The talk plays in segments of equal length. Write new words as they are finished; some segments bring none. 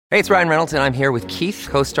Hey, it's Ryan Reynolds, and I'm here with Keith,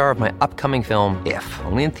 co-star of my upcoming film, If,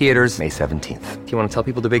 only in theaters May 17th. Do you want to tell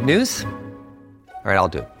people the big news? All right, I'll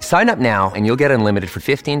do it. Sign up now and you'll get unlimited for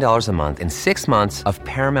 $15 a month and 6 months of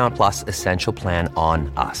Paramount Plus Essential Plan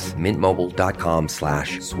on us.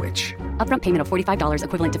 MintMobile.com/switch. Upfront payment of $45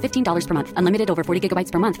 equivalent to $15 per month. Unlimited over 40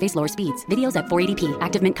 gigabytes per month. Face lower speeds. Videos at 480p.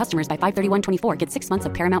 Active Mint customers by 531.24 get 6 months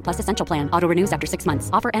of Paramount Plus Essential Plan. Auto renews after 6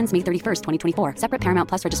 months. Offer ends May 31st, 2024. Separate Paramount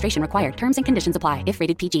Plus registration required. Terms and conditions apply if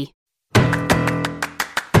rated PG.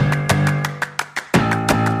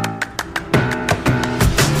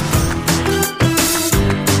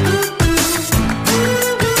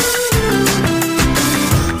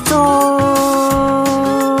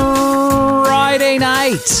 Friday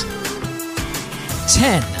night,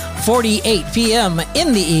 10:48 p.m.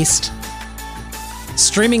 in the East.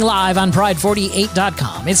 Streaming live on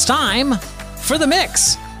Pride48.com. It's time for The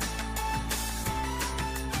Mix.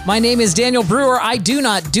 My name is Daniel Brewer. I do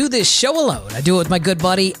not do this show alone. I do it with my good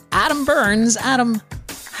buddy, Adam Burns. Adam,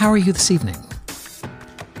 how are you this evening?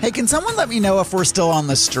 Hey, can someone let me know if we're still on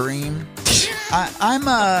the stream?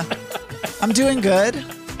 I'm doing good.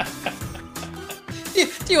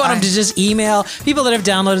 Do you want them to just email people that have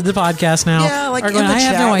downloaded the podcast now? Yeah, like are going, in the I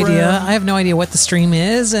have chat no idea. room. I have no idea what the stream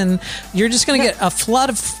is, and you're just going to get a flood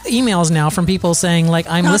of emails now from people saying, like,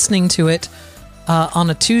 I'm listening to it on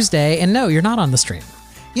a Tuesday, and no, you're not on the stream.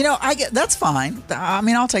 You know, I get that's fine. I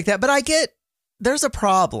mean, I'll take that, but I get there's a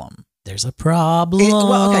problem. There's a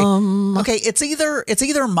problem. Okay. It's either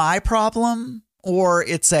my problem, or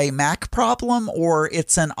it's a Mac problem, or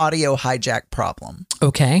it's an audio hijack problem.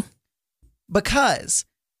 Okay. Because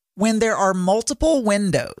when there are multiple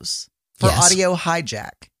windows for Yes. audio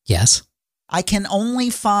hijack, Yes. I can only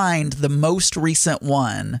find the most recent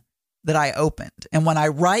one that I opened. And when I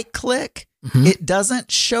right click, it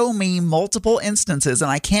doesn't show me multiple instances,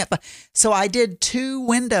 and I can't. So I did 2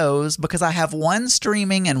 windows because I have one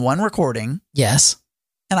streaming and one recording, Yes.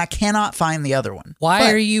 and I cannot find the other one. Why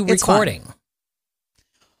But are you it's fine. recording?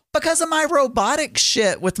 Because of my robotic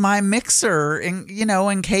shit with my mixer,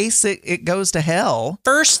 in case it goes to hell.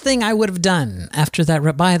 First thing I would have done after that.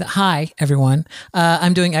 Hi, everyone.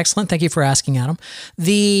 I'm doing excellent. Thank you for asking, Adam.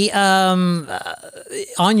 The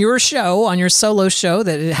on your show, on your solo show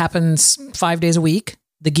that it happens 5 days a week,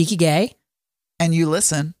 The Geeky Gay, And you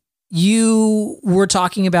listen. you were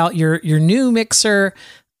talking about your new mixer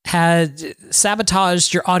had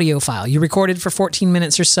sabotaged your audio file. You recorded for 14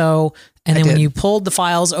 minutes or so, and then when you pulled the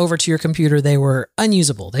files over to your computer, they were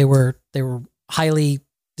unusable. They were highly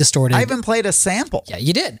distorted. I even played a sample. Yeah,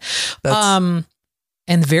 you did. And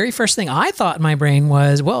the very first thing I thought in my brain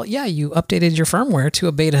was, well, yeah, you updated your firmware to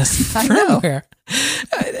a beta firmware.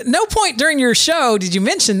 No point during your show did you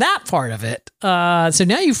mention that part of it. So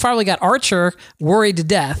now you've probably got Archer worried to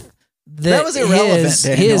death That was irrelevant,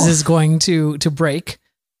 Daniel. his is going to break.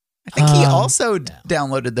 I think he also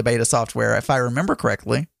downloaded the beta software, if I remember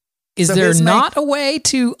correctly. Is So there his not a way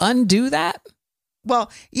to undo that?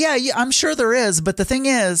 Well, yeah, I'm sure there is. But the thing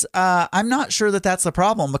is, I'm not sure that that's the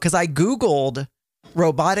problem, because I Googled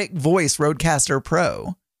robotic voice Rodecaster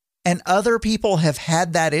Pro, and other people have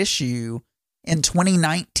had that issue in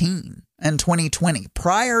 2019 and 2020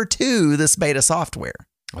 prior to this beta software.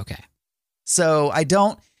 Okay. So I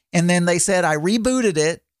don't. And then they said I rebooted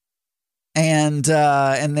it, and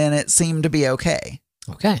then it seemed to be okay.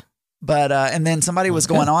 Okay. But and then somebody was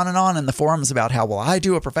going on and on in the forums about how, well, I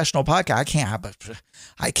do a professional podcast.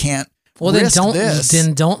 I can't. Well, then risk don't this,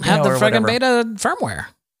 have the or friggin' whatever. beta firmware.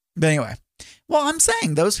 But anyway, well, I'm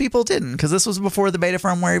saying those people didn't, because this was before the beta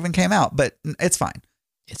firmware even came out. But it's fine.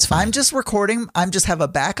 It's fine. I'm just recording. I'm just have a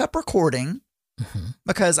backup recording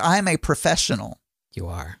because I'm a professional. You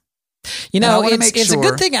are. You know, it's a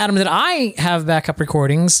good thing, Adam, that I have backup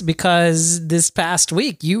recordings, because this past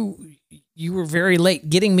week you were very late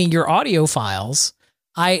getting me your audio files.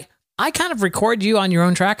 I kind of record you on your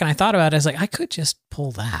own track, and I thought about it. I was like, I could just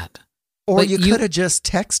pull that. Or But you could have just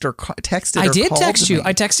texted. I or did called text you. me.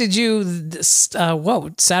 I texted you this,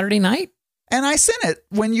 Saturday night? And I sent it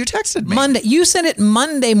when you texted me. Monday. You sent it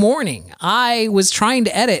Monday morning. I was trying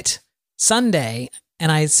to edit Sunday,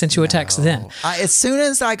 and I sent you a text then. As soon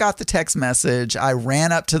as I got the text message, I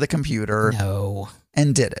ran up to the computer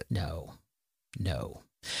and did it. No.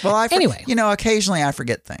 Well, Anyway. occasionally I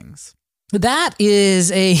forget things. That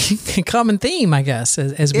is a common theme, I guess,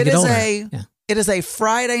 as we get older. It is a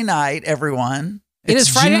Friday night, everyone. It is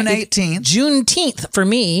Friday, June 18th. Juneteenth for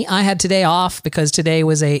me. I had today off because today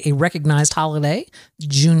was a recognized holiday,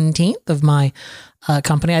 Juneteenth of my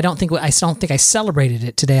company. I don't think I celebrated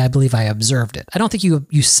it today. I believe I observed it. I don't think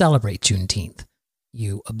you celebrate Juneteenth.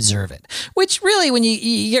 you observe it. Which really, when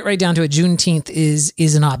you get right down to it, Juneteenth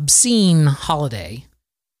is an obscene holiday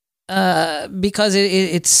because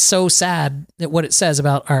it's so sad at what it says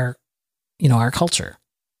about our culture,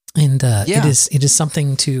 and it is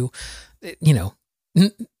something to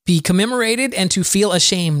be commemorated and to feel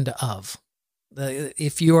ashamed of.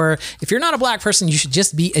 If you're not a black person, you should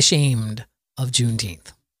just be ashamed of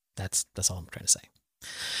Juneteenth. That's all I'm trying to say.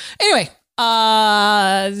 Anyway,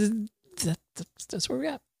 that's where we're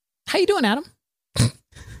at. How you doing, Adam?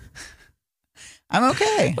 I'm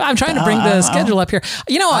okay. I'm trying to bring the schedule up here.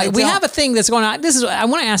 We have a thing that's going on. I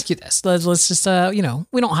want to ask you this. Let's just, we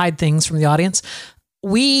don't hide things from the audience.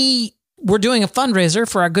 We're doing a fundraiser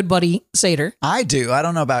for our good buddy Seder. I do. I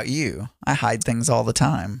don't know about you. I hide things all the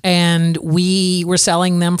time. And we were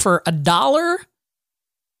selling them for $1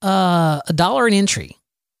 an entry.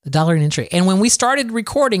 $1 an entry. And when we started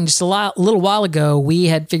recording just a little while ago, we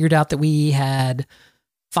had figured out that we had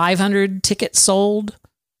 500 tickets sold.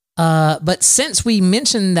 But since we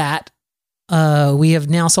mentioned that, we have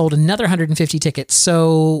now sold another 150 tickets.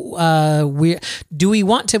 So do we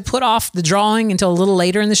want to put off the drawing until a little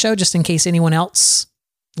later in the show, just in case anyone else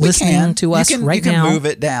listening to us right now? You can move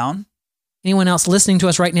it down. Anyone else listening to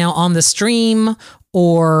us right now on the stream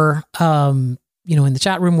or in the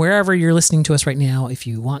chat room, wherever you're listening to us right now, if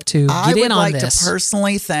you want to get in on this. I would like to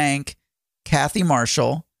personally thank Kathy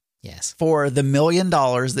Marshall. Yes. For the $1 million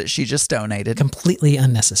that she just donated. Completely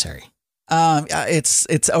unnecessary.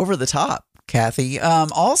 It's over the top, Kathy.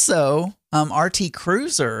 Also, RT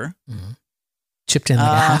Cruiser chipped in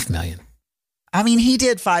like $500,000. I mean, he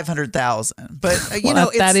did 500,000, but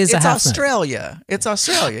it's Australia. It's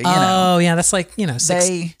Australia. Oh, yeah, that's like $6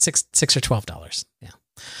 or $12. Yeah.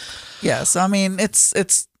 Yes, I mean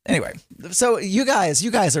it's anyway. So you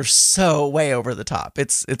guys are so way over the top.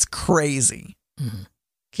 It's crazy. Mm-hmm.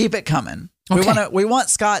 Keep it coming. Okay. We want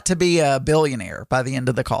Scott to be a billionaire by the end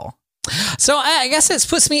of the call. So I guess this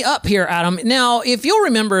puts me up here, Adam. Now, if you'll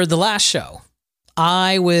remember the last show,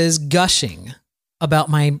 I was gushing about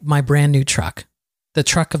my brand new truck, the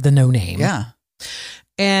truck of the no name. Yeah.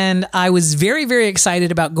 And I was very, very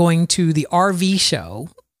excited about going to the RV show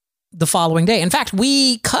the following day. In fact,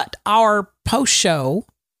 we cut our post show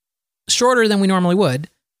shorter than we normally would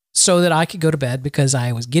so that I could go to bed because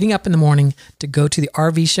I was getting up in the morning to go to the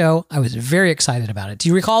RV show. I was very excited about it. Do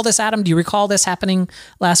you recall this, Adam? Do you recall this happening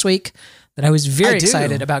last week? That I was very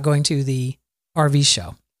excited about going to the RV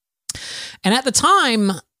show. And at the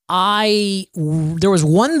time, there was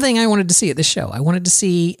one thing I wanted to see at this show. I wanted to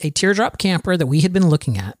see a teardrop camper that we had been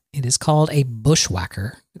looking at. It is called a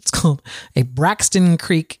Bushwhacker. It's called a Braxton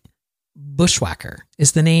Creek Bushwhacker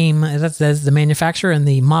is the name. That's the manufacturer and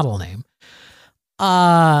the model name.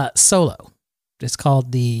 Solo. It's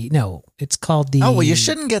called the. Oh, well, you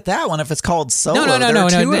shouldn't get that one if it's called Solo. No.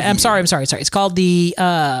 I'm sorry. It's called the.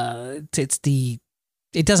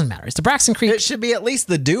 It doesn't matter. It's the Braxton Creek. It should be at least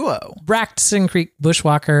the Duo. Braxton Creek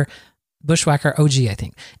Bushwhacker OG, I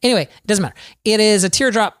think. Anyway, it doesn't matter. It is a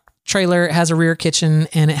teardrop trailer. It has a rear kitchen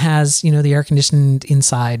and it has, the air conditioned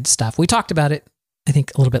inside stuff. We talked about it, I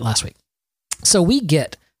think, a little bit last week. So we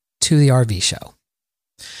get to the RV show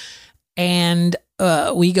and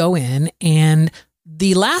we go in, and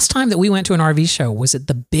the last time that we went to an RV show was at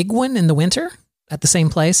the big one in the winter at the same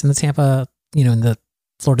place in the Tampa, in the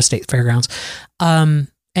Florida State Fairgrounds. And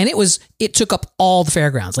it took up all the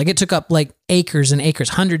fairgrounds. Like it took up like acres and acres,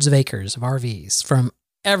 hundreds of acres of RVs from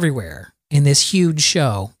everywhere in this huge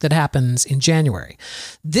show that happens in January.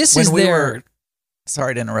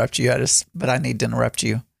 Sorry to interrupt you. But I need to interrupt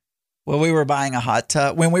you. When we were buying a hot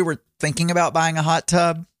tub, when we were thinking about buying a hot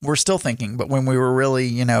tub, we're still thinking, but when we were really,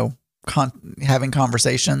 having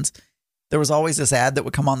conversations, there was always this ad that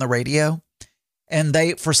would come on the radio. And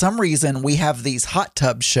for some reason, we have these hot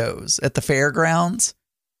tub shows at the fairgrounds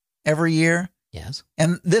every year. Yes.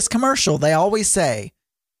 And this commercial, they always say,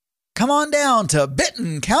 come on down to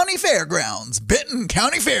Benton County Fairgrounds, Benton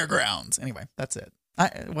County Fairgrounds. Anyway, that's it.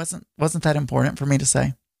 It wasn't that important for me to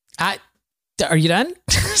say. Are you done?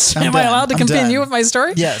 Am I allowed to continue with my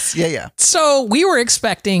story? Yes. Yeah. So we were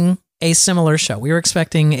expecting a similar show. We were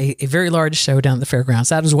expecting a very large show down at the fairgrounds.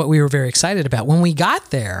 That was what we were very excited about. When we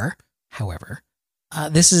got there, however,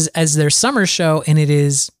 this is as their summer show, and it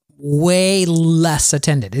is way less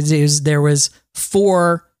attended. There was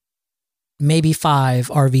 4, maybe 5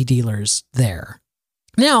 RV dealers there.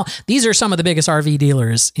 Now, these are some of the biggest RV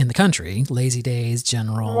dealers in the country. Lazy Days,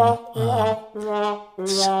 General.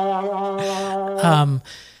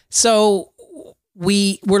 So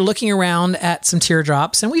we were looking around at some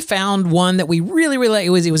teardrops, and we found one that we really, really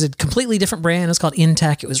liked. It was a completely different brand. It was called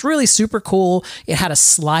Intech. It was really super cool. It had a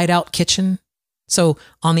slide-out kitchen. So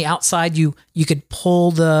on the outside, you could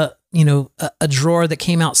pull the, a drawer that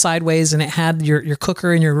came out sideways and it had your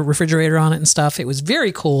cooker and your refrigerator on it and stuff. It was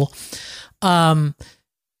very cool.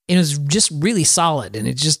 It was just really solid, and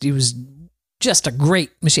it was just a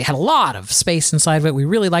great machine. It had a lot of space inside of it. We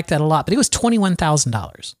really liked that a lot, but it was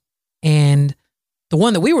 $21,000. And the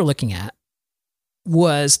one that we were looking at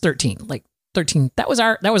was 13. That was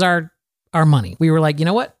our money. We were like, you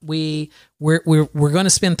know what? We're going to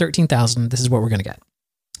spend $13,000. This is what we're going to get.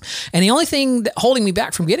 And the only thing holding me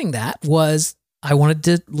back from getting that was I wanted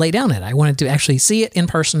to lay down in it. I wanted to actually see it in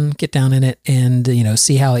person, get down in it, and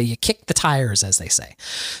see how you kick the tires, as they say.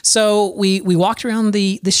 So we walked around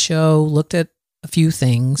the show, looked at a few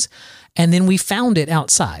things, and then we found it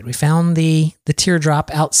outside. We found the teardrop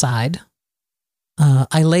outside.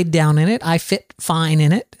 I laid down in it. I fit fine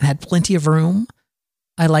in it. Had plenty of room.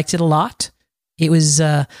 I liked it a lot. It was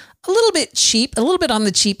a little bit cheap, a little bit on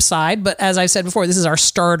the cheap side, but as I said before, this is our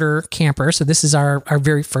starter camper, so this is our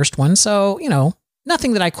very first one. So,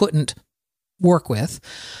 nothing that I couldn't work with.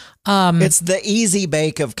 It's the easy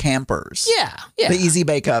bake of campers. Yeah. The easy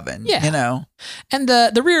bake oven, And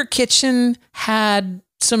the rear kitchen had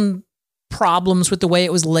some problems with the way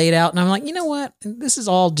it was laid out, and I'm like, you know what? This is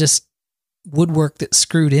all just woodwork that's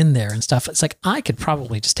screwed in there and stuff. It's like, I could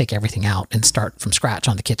probably just take everything out and start from scratch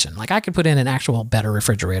on the kitchen. Like, I could put in an actual better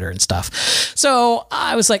refrigerator and stuff. So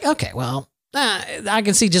I was like, okay, well, I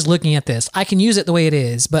can see just looking at this, I can use it the way it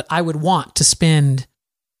is, but I would want to spend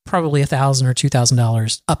probably $1,000 or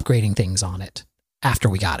 $2,000 upgrading things on it after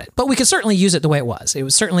we got it. But we could certainly use it the way it was. It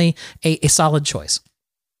was certainly a solid choice.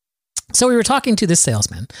 So we were talking to this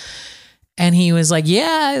salesman, and he was like,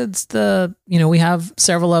 yeah, it's we have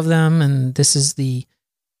several of them, and this is the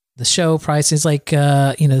show price. It's like,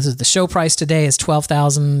 this is the show price today is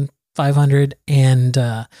 $12,500,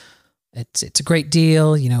 and it's a great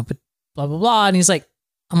deal, but blah, blah, blah. And he's like,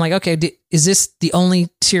 I'm like, okay, is this the only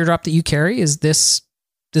teardrop that you carry? Is this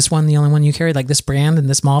one the only one you carry, like this brand and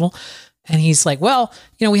this model? And he's like, well,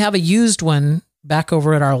 we have a used one back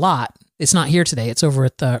over at our lot. It's not here today. It's over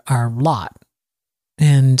at our lot.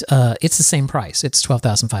 And it's the same price. It's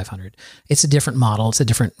 $12,500. It's a different model. It's a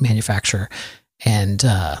different manufacturer. And,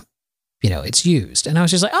 it's used. And I was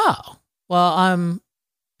just like, oh, well,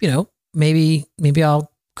 maybe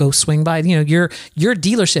I'll go swing by. Your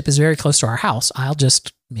dealership is very close to our house.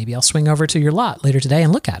 Maybe I'll swing over to your lot later today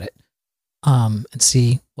and look at it and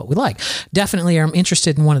see what we like. Definitely I'm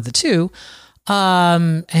interested in one of the two.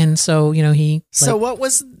 And so, he... So what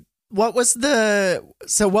was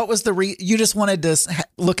you just wanted to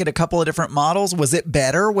look at a couple of different models? Was it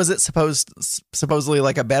better? Was it supposedly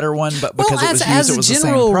like a better one, but because it was used, it was the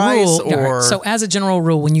same price? Or so as a general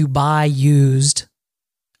rule, when you buy used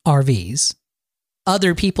RVs,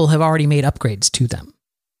 other people have already made upgrades to them,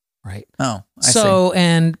 right? Oh, I see.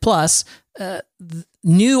 And plus,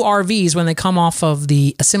 new RVs, when they come off of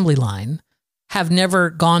the assembly line, have never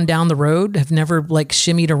gone down the road, have never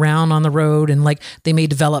shimmied around on the road, and they may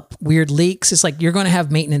develop weird leaks. It's like, you're going to have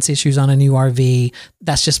maintenance issues on a new RV.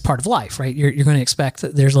 That's just part of life, right? You're going to expect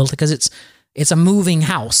that there's a little, because it's a moving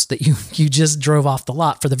house that you just drove off the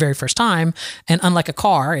lot for the very first time. And unlike a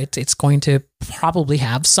car, it's going to probably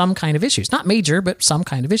have some kind of issues, not major, but some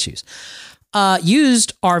kind of issues.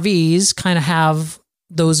 Used RVs kind of have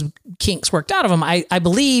those kinks worked out of them. I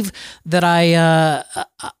believe that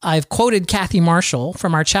I've quoted Kathy Marshall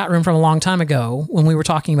from our chat room from a long time ago when we were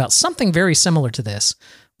talking about something very similar to this,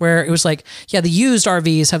 where it was like, yeah, the used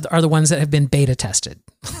RVs are the ones that have been beta tested.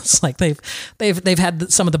 It's like they've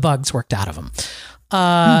had some of the bugs worked out of them.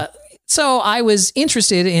 So I was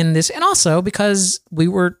interested in this, and also because we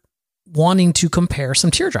were wanting to compare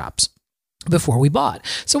some teardrops before we bought.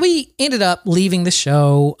 So we ended up leaving the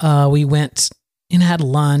show. We went and had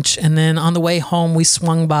lunch, and then on the way home, we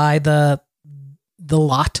swung by the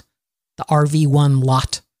lot, the RV1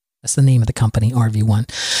 lot. That's the name of the company,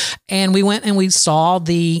 RV1. And we went and we saw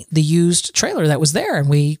the used trailer that was there, and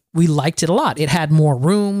we liked it a lot. It had more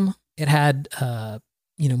room. It had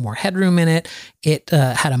more headroom in it. It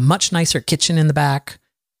had a much nicer kitchen in the back,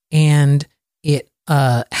 and it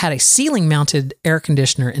had a ceiling-mounted air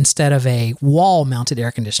conditioner instead of a wall-mounted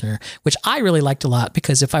air conditioner, which I really liked a lot,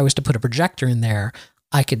 because if I was to put a projector in there,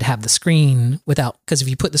 I could have the screen because if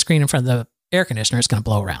you put the screen in front of the air conditioner, it's going to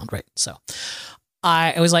blow around, right? So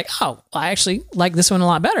I was like, oh, I actually like this one a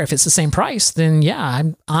lot better. If it's the same price, then yeah,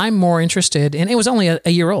 I'm more interested. And it was only a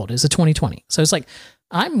year old. It was a 2020. So it's like,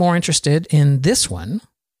 I'm more interested in this one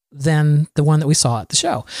than the one that we saw at the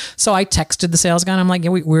show. So I texted the sales guy, and I'm like, yeah,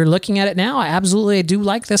 we're looking at it now. I do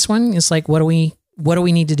like this one. It's like, what do we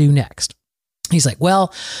need to do next? He's like,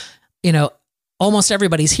 well, almost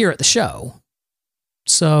everybody's here at the show.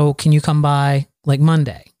 So can you come by like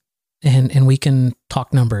Monday and we can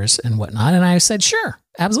talk numbers and whatnot? And I said, sure,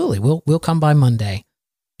 absolutely. We'll come by Monday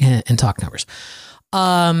and talk numbers.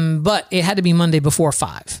 But it had to be Monday before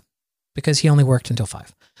 5 because he only worked until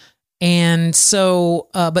 5. And so,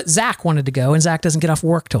 but Zach wanted to go, and Zach doesn't get off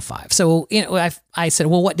work till 5. So, I said,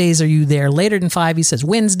 well, what days are you there later than 5? He says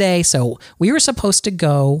Wednesday. So we were supposed to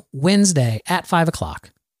go Wednesday at 5 o'clock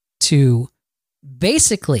to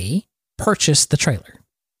basically purchase the trailer,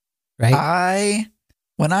 right? I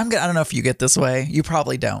don't know if you get this way. You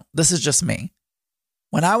probably don't. This is just me.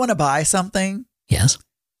 When I want to buy something, yes,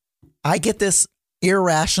 I get this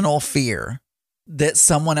irrational fear that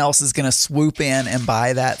someone else is going to swoop in and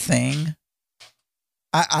buy that thing.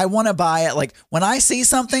 I want to buy it. Like when I see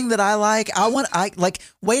something that I like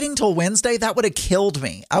waiting till Wednesday, that would have killed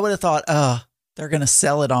me. I would have thought, they're going to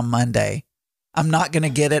sell it on Monday. I'm not going to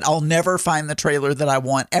get it. I'll never find the trailer that I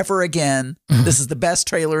want ever again. Mm-hmm. This is the best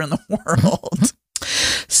trailer in the world.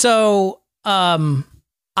 So, I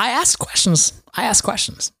ask questions.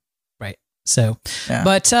 Right. So, yeah.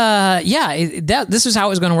 But, this is how it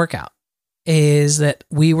was going to work out. Is that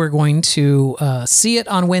we were going to see it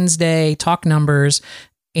on Wednesday, talk numbers,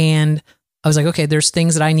 and I was like, okay, there's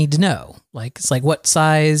things that I need to know. Like, it's like, what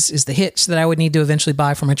size is the hitch that I would need to eventually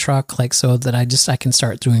buy for my truck? Like, so that I can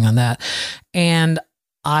start doing on that. And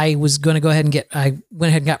I was going to go ahead and I went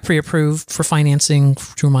ahead and got pre-approved for financing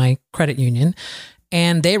through my credit union,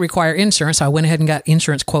 and they require insurance. So I went ahead and got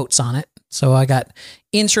insurance quotes on it. So I got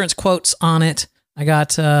insurance quotes on it. I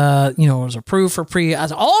got, it was approved for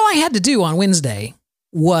all I had to do on Wednesday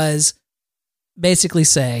was basically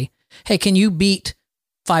say, hey, can you beat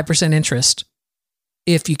 5% interest?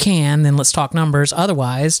 If you can, then let's talk numbers.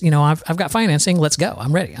 Otherwise, I've got financing. Let's go.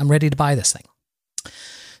 I'm ready. I'm ready to buy this thing.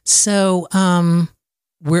 So,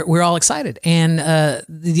 we're all excited. And,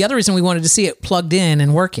 the other reason we wanted to see it plugged in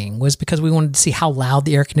and working was because we wanted to see how loud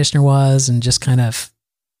the air conditioner was and just kind of,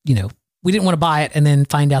 we didn't want to buy it and then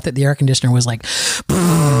find out that the air conditioner was like,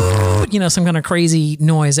 some kind of crazy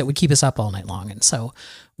noise that would keep us up all night long. And so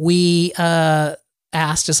we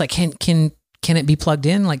asked, just like, can it be plugged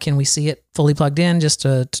in? Like, can we see it fully plugged in just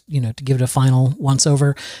to give it a final once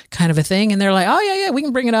over kind of a thing? And they're like, oh yeah, we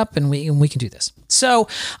can bring it up and we can do this. So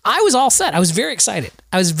I was all set. I was very excited.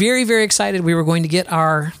 I was very, very excited. We were going to get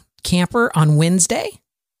our camper on Wednesday,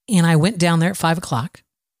 and I went down there at 5 o'clock.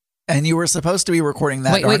 And you were supposed to be recording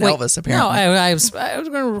that during Elvis, apparently. No, I was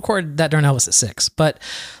going to record that during Elvis at 6, but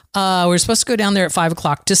we were supposed to go down there at 5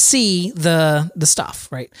 o'clock to see the stuff,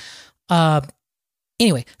 right?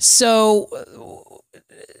 Anyway, so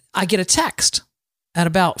I get a text at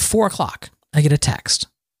about 4 o'clock. I get a text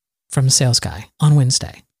from the sales guy on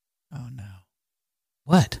Wednesday. Oh no!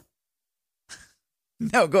 What?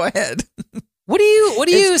 No, go ahead. What are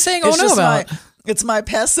you saying? Oh no about? It's my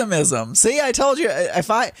pessimism. See, I told you.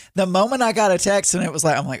 The moment I got a text and it was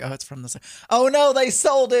like, I'm like, oh, it's from this. Oh no, they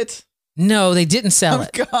sold it. No, they didn't sell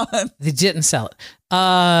it. Gone. They didn't sell it.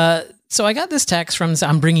 So I got this text from.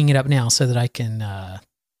 I'm bringing it up now so that I can.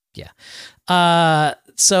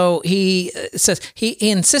 So he says he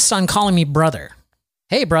insists on calling me brother.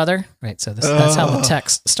 Hey, brother. Right. So that's how the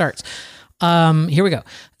text starts. Here we go.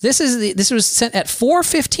 This was sent at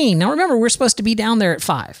 4:15. Now remember, we're supposed to be down there at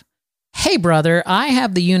 5. Hey, brother, I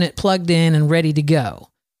have the unit plugged in and ready to go.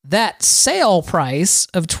 That sale price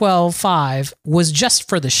of $12,500 was just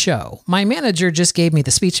for the show. My manager just gave me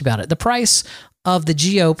the speech about it. The price of the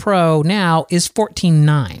Geo Pro now is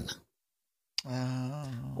 $14,900.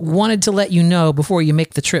 Wanted to let you know before you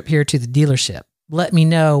make the trip here to the dealership. Let me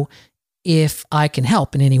know if I can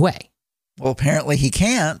help in any way. Well, apparently he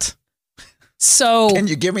can't. So can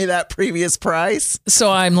you give me that previous price?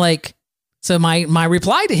 So I'm like, so my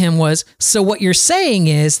reply to him was, so what you're saying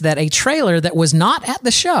is that a trailer that was not at the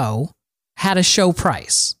show had a show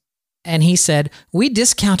price. And he said, we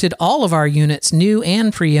discounted all of our units, new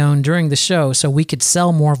and pre-owned, during the show so we could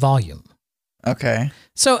sell more volume. Okay.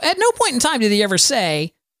 So at no point in time did he ever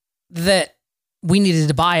say that we needed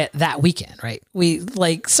to buy it that weekend, right?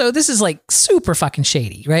 So this is like super fucking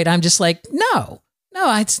shady, right? I'm just like, no,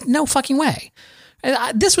 it's no fucking way.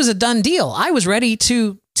 This was a done deal. I was ready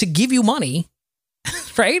to give you money,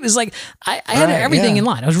 right? It's like, I had everything in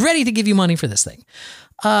line. I was ready to give you money for this thing.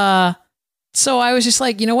 So I was just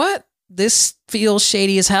like, you know what? This feels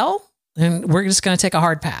shady as hell, and we're just going to take a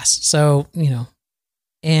hard pass. So,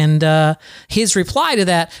 and his reply to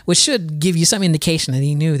that, which should give you some indication that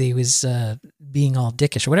he knew that he was being all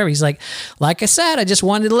dickish or whatever. He's like I said, I just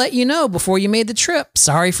wanted to let you know before you made the trip.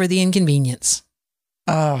 Sorry for the inconvenience.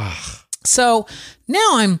 So now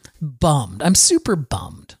I'm bummed. I'm super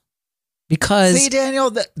bummed because see, Daniel,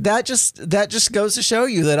 that just goes to show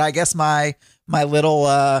you that I guess my little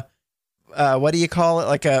what do you call it?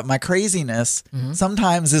 Like my craziness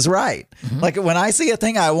sometimes is right. Like when I see a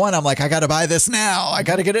thing I want, I'm like, I got to buy this now. I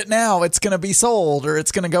got to get it now. It's going to be sold, or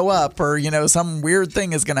it's going to go up, or some weird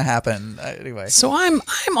thing is going to happen. Anyway, so I'm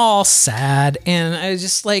all sad, and I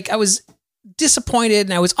was disappointed,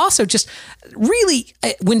 and I was also just really,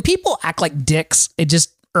 when people act like dicks, it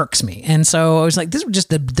just irks me. And so I was like, this was just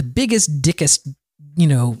the biggest dickest,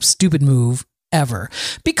 stupid move ever,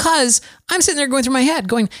 because I'm sitting there going through my head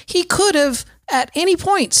going, he could have at any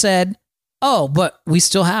point said, oh, but we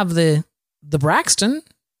still have the Braxton.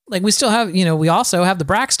 Like we still have, we also have the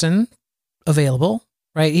Braxton available,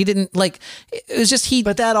 right? He didn't it was just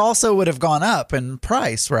but that also would have gone up in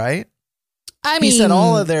price, right? I mean, he said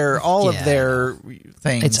all of their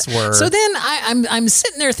things were. So then I'm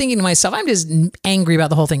sitting there thinking to myself, I'm just angry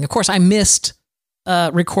about the whole thing. Of course, I missed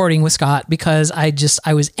recording with Scott because I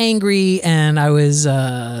was angry, and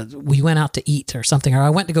we went out to eat or something, or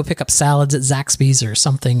I went to go pick up salads at Zaxby's or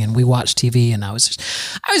something, and we watched TV, and I was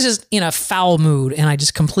just in a foul mood, and I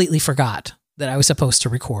just completely forgot that I was supposed to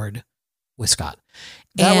record with Scott.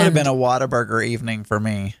 That would have been a Whataburger evening for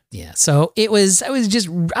me. Yeah. So I was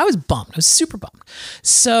bummed. I was super bummed.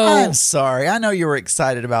 So I'm sorry. I know you were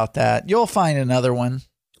excited about that. You'll find another one.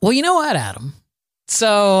 Well, you know what, Adam?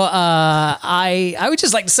 So I would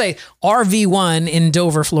just like to say RV1 in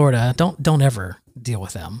Dover, Florida. Don't ever deal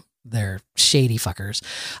with them. They're shady fuckers.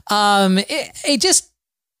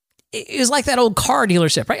 It was like that old car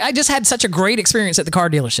dealership, right? I just had such a great experience at the car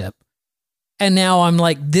dealership. And now I'm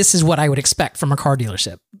like, this is what I would expect from a car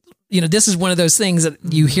dealership. This is one of those things that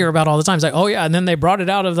you hear about all the time. It's like, oh yeah, and then they brought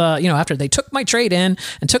it out of the, after they took my trade in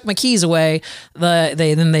and took my keys away,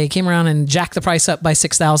 they came around and jacked the price up by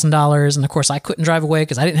 $6,000. And of course I couldn't drive away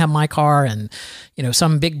because I didn't have my car, and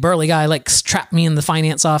some big burly guy trapped me in the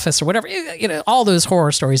finance office or whatever. All those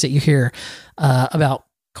horror stories that you hear about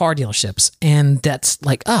car dealerships, and that's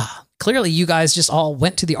like, clearly you guys just all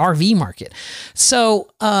went to the RV market. So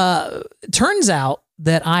turns out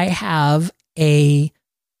that I have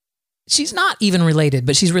she's not even related,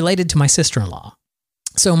 but she's related to my sister-in-law.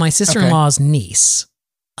 So my sister-in-law's niece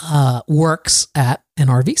works at an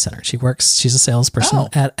RV center. She's a salesperson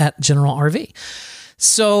at General RV.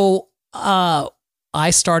 So I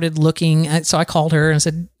started looking, so I called her and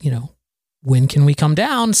said, when can we come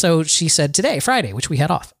down? So she said today, Friday, which we had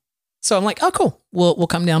off. So I'm like, oh, cool. We'll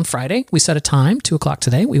come down Friday. We set a time, 2:00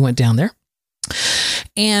 today. We went down there.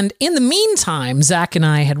 And in the meantime, Zach and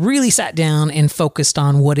I had really sat down and focused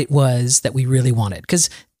on what it was that we really wanted. Because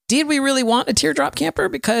did we really want a teardrop camper?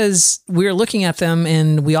 Because we were looking at them,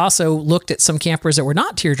 and we also looked at some campers that were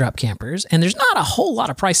not teardrop campers. And there's not a whole lot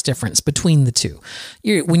of price difference between the two.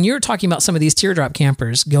 When you're talking about some of these teardrop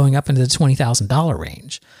campers going up into the $20,000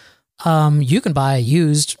 range, you can buy a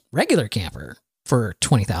used regular camper for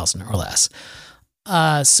 $20,000 or less.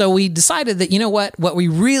 So we decided that, what we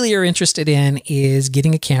really are interested in is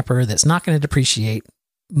getting a camper that's not going to depreciate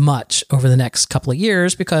much over the next couple of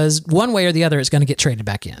years, because one way or the other, it's going to get traded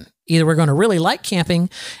back in. Either we're going to really like camping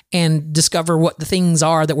and discover what the things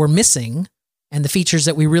are that we're missing and the features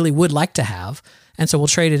that we really would like to have. And so we'll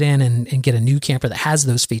trade it in and get a new camper that has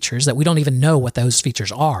those features that we don't even know what those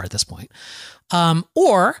features are at this point.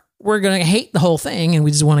 Or we're going to hate the whole thing and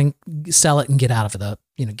we just want to sell it and get out of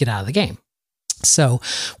the game. So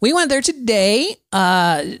we went there today.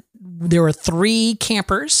 There were 3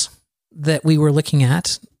 campers that we were looking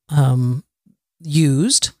at,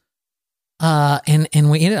 used.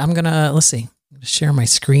 And we ended, let's see, share my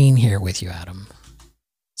screen here with you, Adam.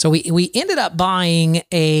 So we ended up buying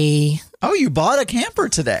Oh, you bought a camper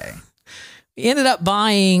today. We ended up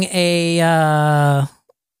buying oh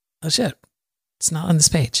shit. It's not on this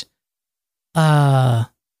page. Not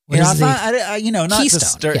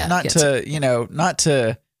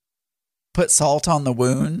to put salt on the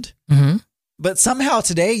wound. Mm-hmm. But somehow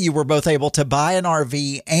today you were both able to buy an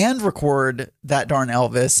RV and record That Darn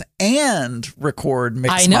Elvis and record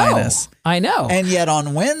Mix Minus. I know. And yet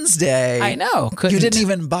on Wednesday, you didn't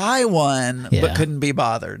even buy one, but couldn't be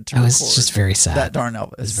bothered to record. It was just very sad. That Darn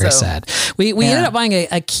Elvis. It was very sad. We ended up buying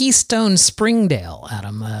a Keystone Springdale,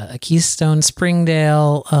 Adam. A Keystone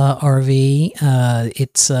Springdale RV.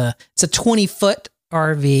 It's a 20-foot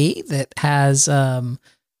RV that has. Are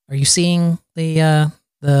you seeing the?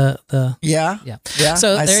 Yeah.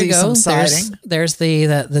 So I there you go. Some siding. There's the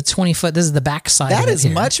 20-foot. This is the back side. That is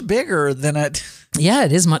here. much bigger than it. Yeah,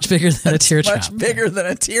 it is much bigger than a teardrop. Much bigger than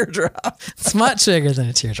a teardrop. It's much bigger than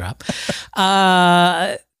a teardrop.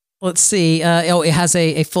 let's see. It has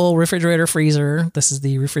a full refrigerator freezer. This is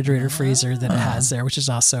the refrigerator freezer that it has there, which is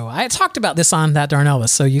also, I talked about this on That Darn Elvis,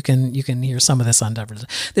 so you can hear some of this on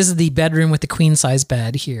This is the bedroom with the queen size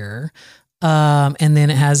bed here. And then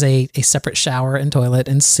it has a separate shower and toilet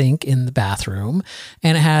and sink in the bathroom.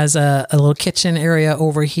 And it has a little kitchen area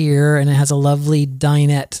over here, and it has a lovely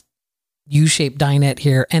dinette, U-shaped dinette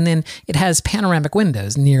here. And then it has panoramic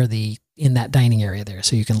windows in that dining area there,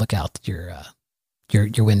 so you can look out your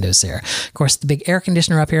windows there. Of course, the big air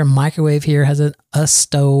conditioner up here, microwave here, has a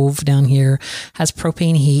stove down here, has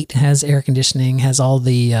propane heat, has air conditioning, has all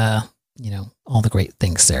the all the great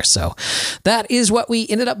things there. So that is what we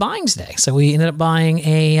ended up buying today. So we ended up buying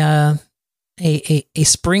a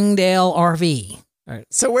Springdale RV. All right.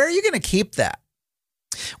 So where are you going to keep that?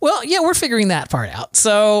 Well, yeah, we're figuring that part out.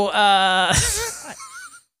 So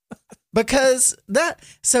because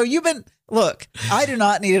look, I do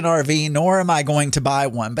not need an RV, nor am I going to buy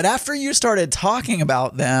one. But after you started talking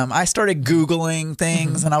about them, I started Googling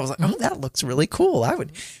things, and I was like, oh, that looks really cool.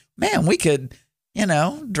 We could,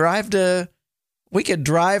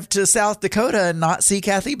 drive to South Dakota and not see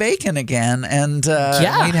Kathy Bacon again. And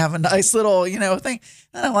we'd have a nice little, thing.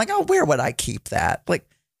 And I'm like, oh, where would I keep that? Like,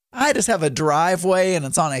 I just have a driveway and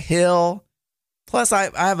it's on a hill. Plus, I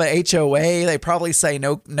have a HOA. They probably say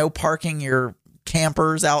no parking your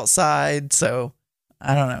campers outside. So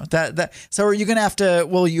I don't know so are you going to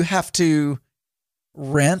will you have to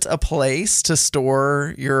rent a place to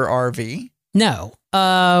store your RV? No,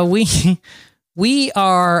 we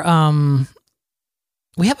are,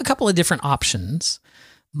 we have a couple of different options.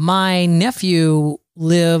 My nephew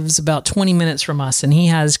lives about 20 minutes from us, and he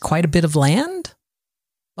has quite a bit of land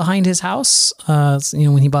behind his house.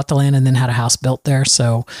 When he bought the land and then had a house built there.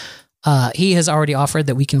 So he has already offered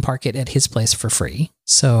that we can park it at his place for free.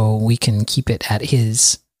 So we can keep it in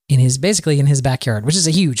his backyard, which is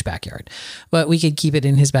a huge backyard, but we could keep it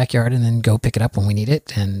in his backyard and then go pick it up when we need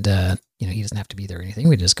it. And, he doesn't have to be there or anything.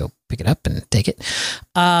 We just go pick it up and take it.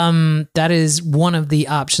 That is one of the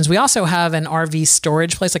options. We also have an RV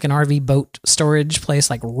storage place, like an RV boat storage place,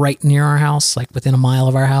 like right near our house, like within a mile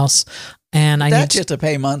of our house. And you have to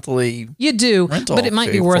pay monthly. You do, but it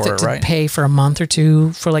might be worth it to pay for a month or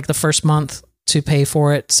two, for like the first month to pay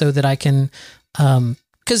for it, so that I can,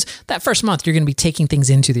 because that first month you're going to be taking things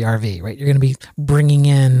into the RV, right? You're going to be bringing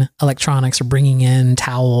in electronics or bringing in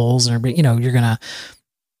towels, or you're going to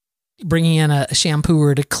bringing in a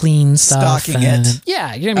shampooer to clean stuff. Stocking it.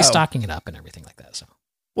 Yeah, you're going to be stocking it up and everything like that. So.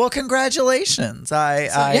 Well, congratulations!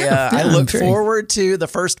 I look forward to the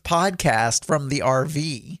first podcast from the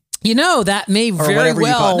RV. That may very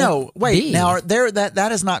well. No, wait. Be. Now,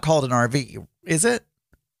 that is not called an RV, is it?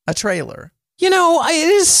 A trailer. It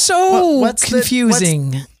is so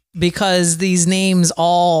confusing because these names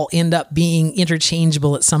all end up being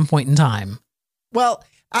interchangeable at some point in time. Well,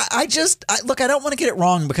 I don't want to get it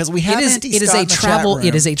wrong because we have Auntie Scott in the chat room.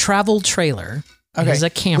 It is a travel trailer. Okay. It is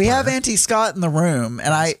a camper. We have Auntie Scott in the room,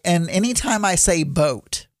 and anytime I say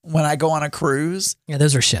boat, when I go on a cruise,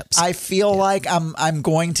 those are ships. I feel like I'm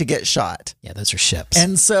going to get shot. Yeah, those are ships.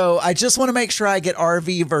 And so I just want to make sure I get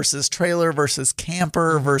RV versus trailer versus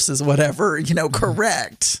camper versus whatever,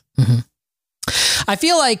 correct. Mm-hmm. I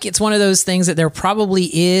feel like it's one of those things that there probably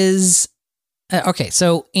is. Okay,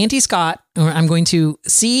 so Auntie Scott, I'm going to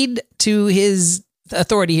cede to his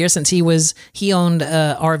authority here, since he owned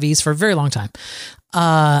RVs for a very long time.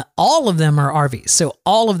 All of them are RVs. So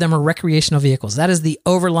all of them are recreational vehicles. That is the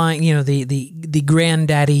overlying, the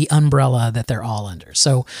granddaddy umbrella that they're all under.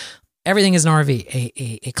 So everything is an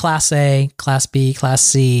RV, a Class A, Class B, Class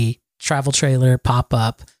C, travel trailer,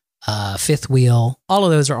 pop-up, fifth wheel. All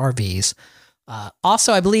of those are RVs.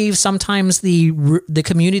 Also, I believe sometimes the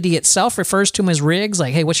community itself refers to them as rigs.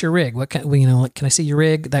 Like, hey, what's your rig? What can I see your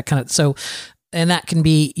rig? That kind of, so, and that can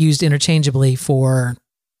be used interchangeably for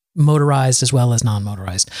motorized as well as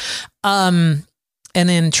non-motorized. And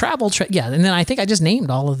then travel, and then I think I just named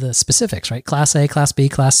all of the specifics, right? Class A, Class B,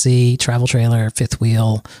 Class C, travel trailer, fifth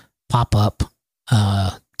wheel, pop-up,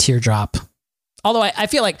 teardrop. Although I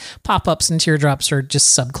feel like pop-ups and teardrops are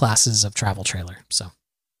just subclasses of travel trailer. So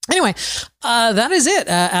anyway, that is it,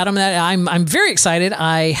 Adam. I'm very excited.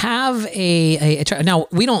 I have now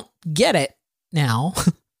we don't get it now.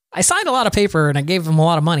 I signed a lot of paper and I gave them a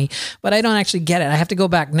lot of money, but I don't actually get it. I have to go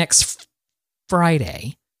back next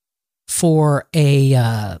Friday for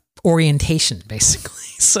a orientation, basically.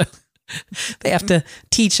 So They have to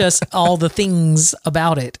teach us all the things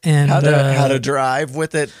about it and how to drive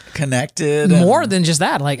with it connected. More than just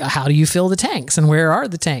that, like how do you fill the tanks and where are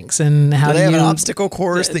the tanks and how do you have an obstacle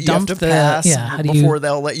course that you have to pass before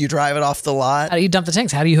they'll let you drive it off the lot? How do you dump the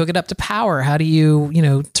tanks? How do you hook it up to power? How do you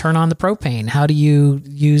turn on the propane? How do you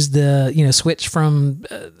use the switch from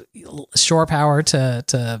shore power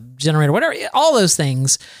to generator, whatever? All those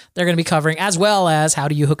things they're going to be covering, as well as how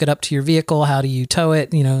do you hook it up to your vehicle? How do you tow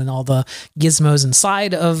it? And all the gizmos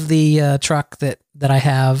inside of the truck that I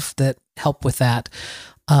have that help with that.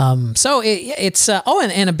 So it's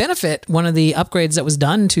and a benefit. One of the upgrades that was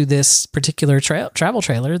done to this particular travel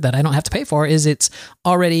trailer that I don't have to pay for is it's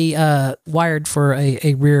already wired for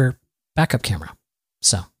a rear backup camera.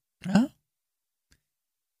 So. Huh?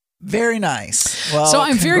 Very nice. Well, so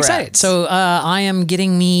I'm very excited. So I am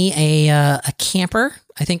getting me a camper.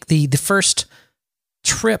 I think the first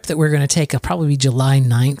trip that we're going to take will probably be July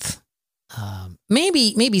 9th.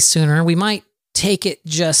 Maybe sooner. We might take it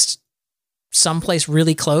just someplace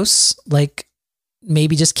really close, like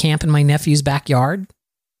maybe just camp in my nephew's backyard.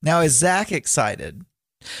 Now, is Zach excited?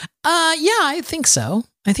 Yeah, I think so.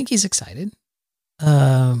 I think he's excited.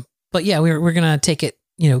 But yeah, we're going to take it,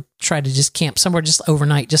 try to just camp somewhere just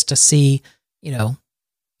overnight just to see,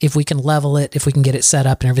 if we can level it, if we can get it set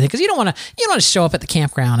up and everything. Because you don't want to show up at the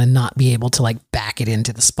campground and not be able to like back it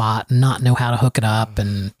into the spot and not know how to hook it up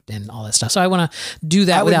and all that stuff. So I want to do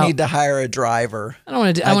that without. I would need to hire a driver. I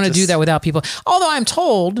want to do that without people. Although I'm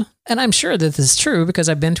told, and I'm sure that this is true because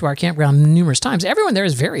I've been to our campground numerous times, everyone there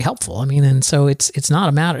is very helpful. I mean, and so it's not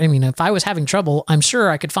a matter. I mean, if I was having trouble, I'm sure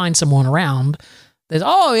I could find someone around.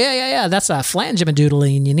 That's that's a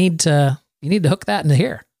flange-a-doodly, and you need to hook that into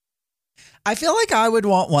here. I feel like I would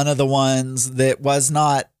want one of the ones that was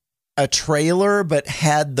not a trailer, but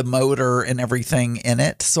had the motor and everything in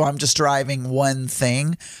it. So I'm just driving one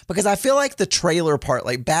thing, because I feel like the trailer part,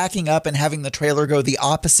 like backing up and having the trailer go the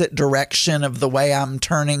opposite direction of the way I'm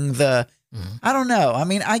turning I don't know. I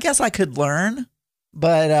mean, I guess I could learn,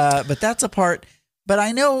 but that's a part. But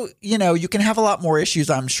I know, you can have a lot more issues,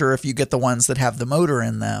 I'm sure, if you get the ones that have the motor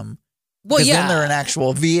in them. Well, yeah. Then they're an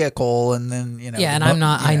actual vehicle, and then, Yeah, and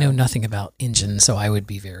I know nothing about engines, so I would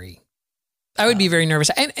be very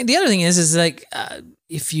nervous. And the other thing is like,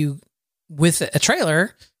 if you, with a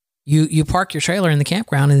trailer, you park your trailer in the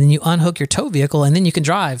campground, and then you unhook your tow vehicle, and then you can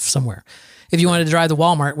drive somewhere. If you wanted to drive to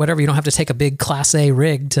Walmart, whatever, you don't have to take a big Class A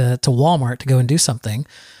rig to Walmart to go and do something.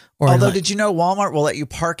 Although, did you know Walmart will let you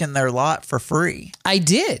park in their lot for free? I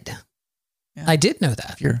did. Yeah. I did know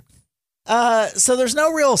that. So there's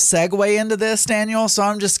no real segue into this, Daniel. So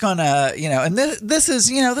I'm just gonna, and this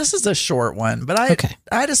is a short one, but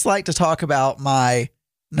I just like to talk about my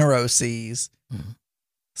neuroses. Mm.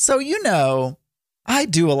 So, I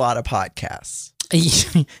do a lot of podcasts.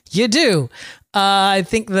 You do. I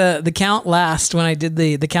think the count last when I did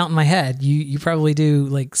the count in my head, you probably do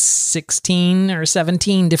like 16 or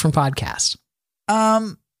 17 different podcasts.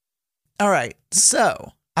 All right.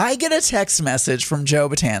 So I get a text message from Joe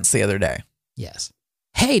Batance the other day. Yes.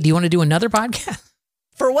 Hey, do you want to do another podcast?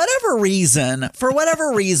 For whatever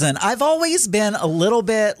reason, I've always been a little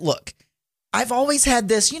bit, I've always had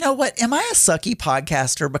this, am I a sucky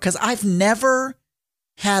podcaster? Because I've never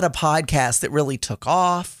had a podcast that really took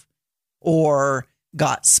off or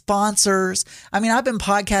got sponsors. I mean, I've been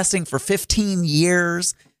podcasting for 15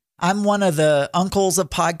 years. I'm one of the uncles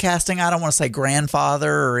of podcasting. I don't want to say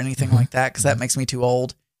grandfather or anything like that, because that makes me too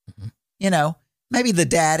old. Maybe the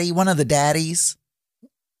daddy, one of the daddies.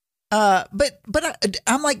 But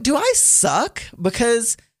I'm like, do I suck?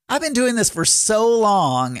 Because I've been doing this for so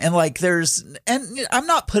long, and and I'm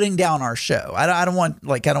not putting down our show. I don't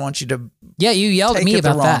want you to. Yeah, you yelled at me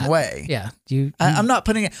about that. The wrong way. Yeah, I'm not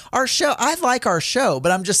putting it. Our show. I like our show,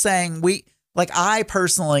 but I'm just saying I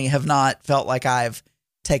personally have not felt like I've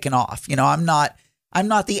taken off. I'm not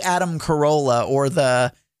the Adam Carolla or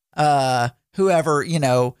the whoever,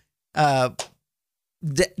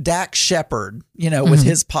 Dak Shepard, with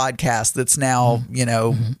his podcast that's now,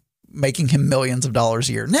 making him millions of dollars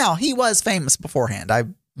a year. Now, he was famous beforehand.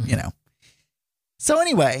 So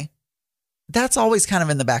anyway, that's always kind of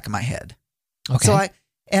in the back of my head. Okay. So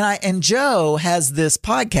and Joe has this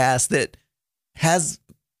podcast that has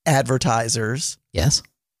advertisers. Yes.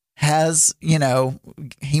 Has,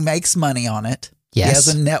 he makes money on it. Yes. He has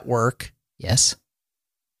a network. Yes.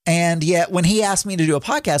 And yet when he asked me to do a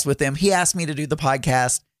podcast with him, he asked me to do the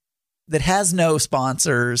podcast that has no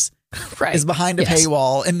sponsors, right, is behind a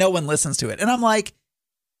paywall, and no one listens to it. And I'm like,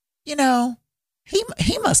 he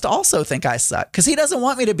must also think I suck, because he doesn't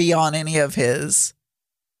want me to be on any of his,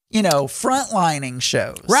 frontlining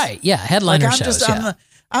shows. Right. Yeah. Headliner shows.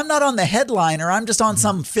 I'm not on the headliner. I'm just on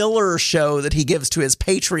some filler show that he gives to his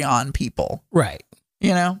Patreon people. Right.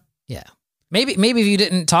 You know? Yeah. Maybe if you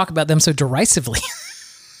didn't talk about them so derisively.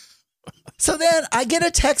 So then I get a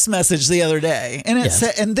text message the other day, and it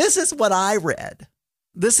said, and this is what I read.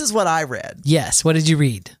 Yes. What did you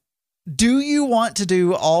read? Do you want to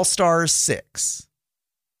do All Stars 6?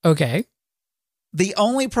 Okay. The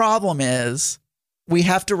only problem is we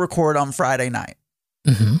have to record on Friday night.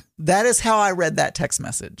 Mm-hmm. That is how I read that text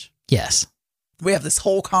message. Yes. We have this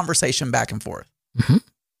whole conversation back and forth. Mm-hmm.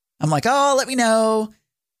 I'm like, oh, let me know.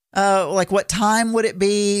 Like, what time would it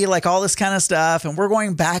be? Like, all this kind of stuff. And we're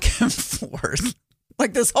going back and forth.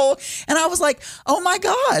 Like, this whole, and I was like, oh my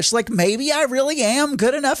gosh, like, maybe I really am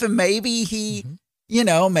good enough. And maybe he, you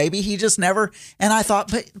know, maybe he just never, and I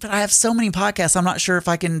thought, but I have so many podcasts. I'm not sure if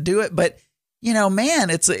I can do it, but you know, man,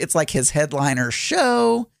 it's like his headliner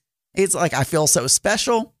show. It's like, I feel so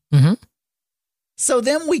special. Mm-hmm. So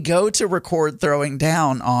then we go to record Throwing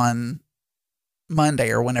Down on Monday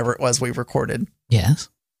or whenever it was we recorded. Yes.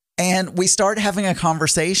 And we start having a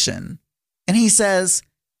conversation, and he says,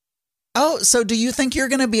 oh, so do you think you're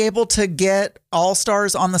going to be able to get All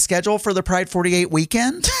Stars on the schedule for the Pride 48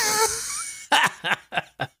 weekend?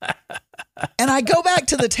 And I go back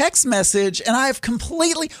to the text message, and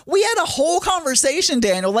we had a whole conversation,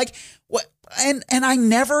 Daniel, like what? And I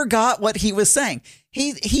never got what he was saying.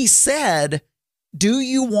 He said, do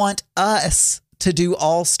you want us to do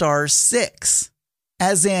All Stars 6?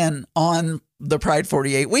 As in on the Pride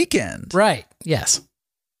 48 weekend. Right. Yes.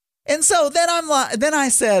 And so then I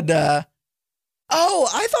said, oh,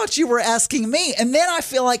 I thought you were asking me. And then I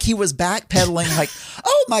feel like he was backpedaling like,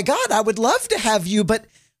 oh my God, I would love to have you, but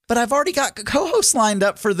I've already got co-hosts lined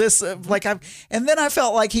up for this. And then I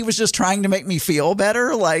felt like he was just trying to make me feel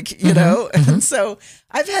better. Like, you know, and so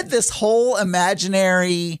I've had this whole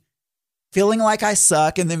imaginary feeling like I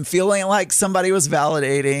suck, and then feeling like somebody was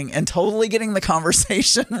validating and totally getting the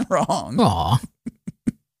conversation wrong. Aw.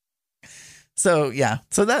 So yeah,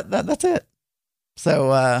 so that's it.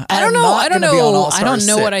 So I don't know. I don't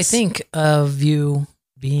know what I think of you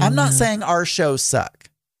being. I'm not saying our shows suck,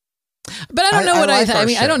 but I don't know what I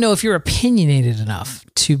mean. I don't know if you're opinionated enough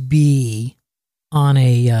to be on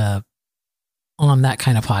a on that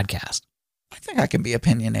kind of podcast. I think I can be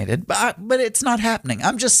opinionated, but it's not happening.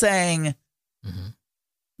 I'm just saying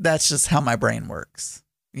that's just how my brain works,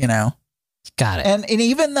 you know? Got it. And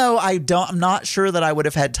even though I'm not sure that I would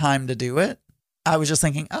have had time to do it, I was just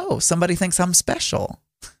thinking, oh, somebody thinks I'm special.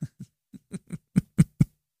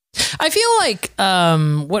 I feel like,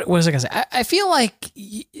 what was I going to say? I feel like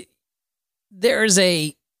there's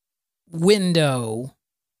a window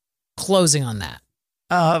closing on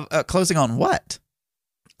that. Closing on what?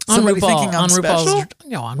 On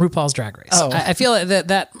RuPaul's Drag Race. Oh. I feel like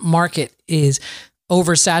that market is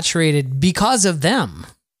oversaturated because of them,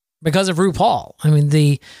 because of RuPaul. I mean,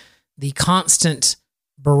 the constant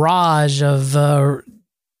barrage of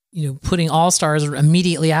putting All Stars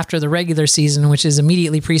immediately after the regular season, which is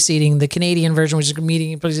immediately preceding the Canadian version, which is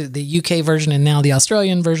immediately preceding the UK version, and now the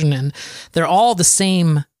Australian version, and they're all the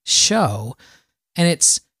same show, and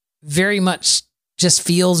it's very much just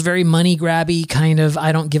feels very money grabby, kind of.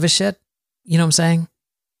 I don't give a shit. You know what I'm saying?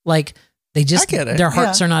 Like they just their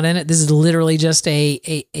hearts are not in it. This is literally just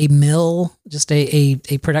a mill, just a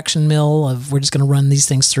production mill of we're just going to run these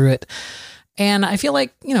things through it. And I feel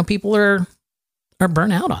like people are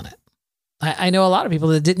burnt out on it. I know a lot of people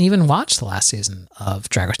that didn't even watch the last season of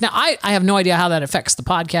Drag Race. Now I have no idea how that affects the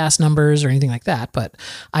podcast numbers or anything like that, but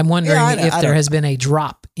I'm wondering if there has been a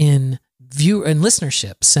drop in view and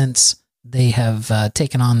listenership since they have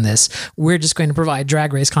taken on this. We're just going to provide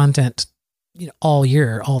Drag Race content, all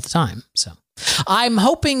year, all the time. So I'm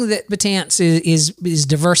hoping that Batance is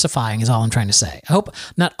diversifying. Is all I'm trying to say. I hope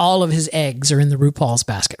not all of his eggs are in the RuPaul's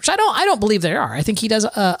basket, which I don't believe they are. I think he does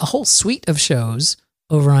a whole suite of shows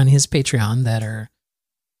over on his Patreon that are,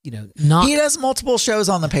 not. He does multiple shows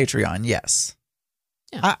on the Patreon. Yes.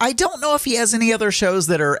 Yeah. I don't know if he has any other shows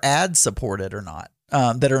that are ad supported or not.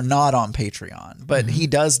 That are not on Patreon, but he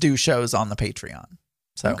does do shows on the Patreon.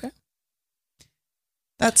 So okay.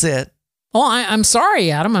 That's it. Well, I'm sorry,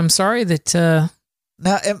 Adam. I'm sorry that.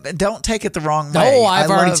 No, don't take it the wrong way. Oh, I've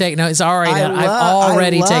already taken. No, it's already. I've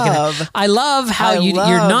already taken it. I love how you're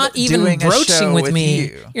not even broaching with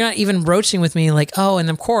me. You're not even broaching with me like, oh, and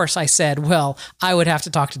of course I said, well, I would have to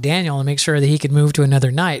talk to Daniel and make sure that he could move to another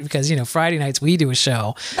night because Friday nights we do a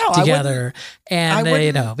show together, and but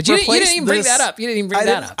you didn't even bring that up. You didn't even bring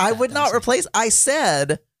that up. I would not replace. I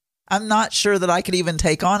said I'm not sure that I could even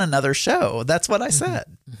take on another show. That's what I said.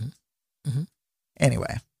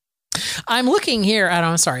 Anyway. I'm looking here.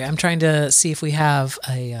 I'm sorry. I'm trying to see if we have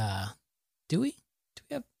a. Do we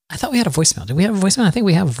have? I thought we had a voicemail. Do we have a voicemail? I think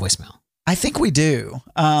we have a voicemail. I think we do.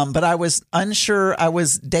 But I was unsure.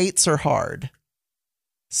 Dates are hard.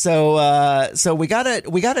 So we got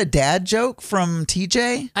a dad joke from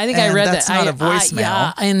TJ. I think I read that's that. Not a voicemail.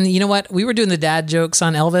 Yeah, and you know what? We were doing the dad jokes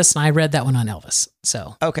on Elvis, and I read that one on Elvis.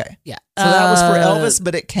 So okay, yeah. So that was for Elvis,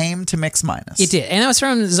 but it came to Mix Minus. It did, and that was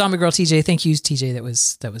from Zombie Girl TJ. Thank you, TJ. That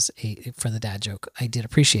was for the dad joke. I did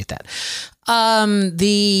appreciate that.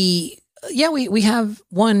 We have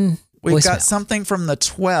one. We've voicemail. got something from the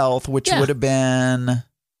 12th, which would have been.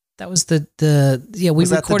 That was we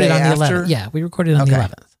recorded on the 11th. Yeah, we recorded on the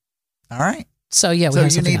 11th. All right. So yeah, we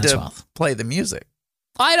have something on the 12th. Play the music.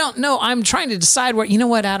 I don't know. I'm trying to decide where. You know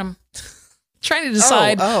what, Adam? Trying to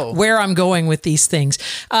decide where I'm going with these things.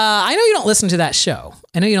 I know you don't listen to that show.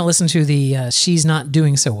 I know you don't listen to the She's Not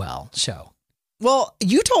Doing So Well show. Well,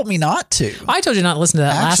 you told me not to. I told you not to listen to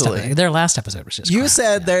that last episode. Their last episode was just you crap.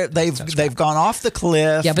 said they've gone off the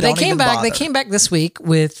cliff. Yeah, but they came back. They came back this week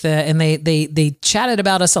with and they chatted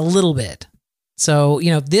about us a little bit. So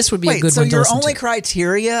this would be a good one to listen to. So your only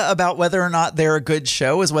criteria about whether or not they're a good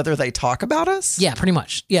show is whether they talk about us? Yeah, pretty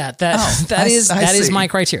much. Yeah, that is my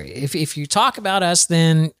criteria. If you talk about us,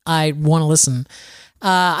 then I want to listen.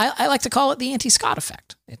 I like to call it the anti-Scott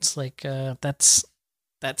effect. It's like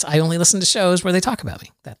that's I only listen to shows where they talk about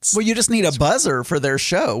me. Well, you just need a buzzer for their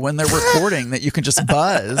show when they're recording that you can just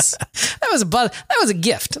buzz. That was a buzz. That was a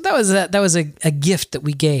gift. That was a gift that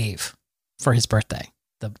we gave for his birthday.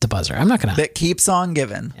 The buzzer. I'm not gonna. That keeps on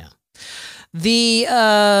giving. Yeah.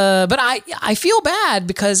 But I feel bad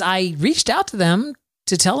because I reached out to them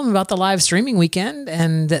to tell them about the live streaming weekend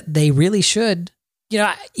and that they really should.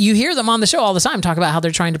 You hear them on the show all the time talk about how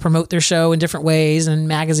they're trying to promote their show in different ways and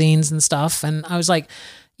magazines and stuff. And I was like,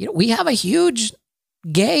 we have a huge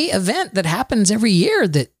gay event that happens every year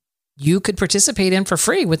that you could participate in for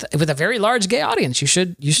free with a very large gay audience. You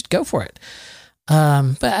should go for it.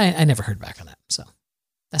 But I never heard back on that. So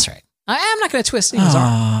that's right. I am not going to twist anyone's arm.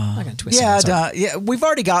 I'm not going to twist anyone's arm. Yeah. We've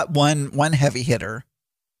already got one heavy hitter.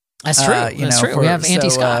 That's true. That's true. We have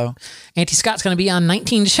Anti-Scott. Anti-Scott's going to be on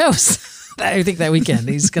 19 shows. I think that weekend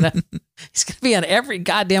he's gonna be on every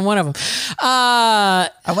goddamn one of them. I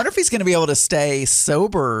wonder if he's gonna be able to stay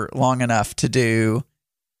sober long enough to do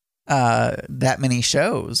that many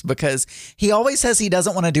shows, because he always says he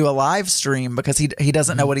doesn't want to do a live stream because he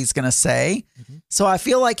doesn't know what he's gonna say. Mm-hmm. So I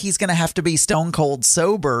feel like he's gonna have to be stone cold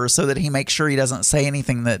sober so that he makes sure he doesn't say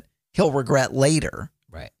anything that he'll regret later.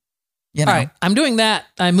 Right. All right, I'm doing that.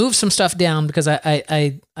 I moved some stuff down because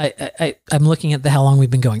I'm looking at how long we've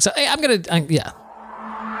been going. So I'm gonna. 3, 2,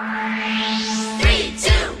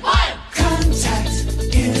 1. Contact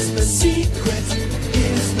is the secret.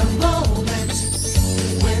 Is the moment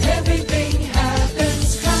when everything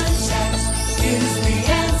happens. Contact is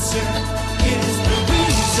the answer. Is the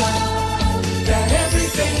reason that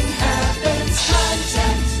everything happens.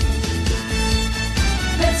 Contact.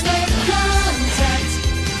 Let's make contact.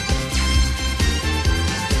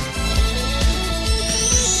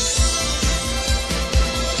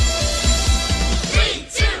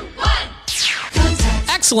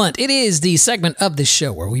 Excellent. It is the segment of the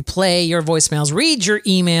show where we play your voicemails, read your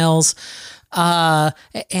emails,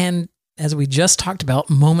 and as we just talked about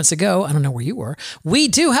moments ago, I don't know where you were, we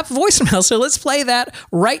do have a voicemail, so let's play that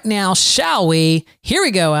right now, shall we? Here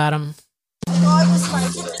we go, Adam.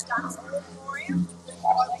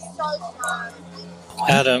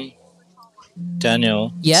 Adam,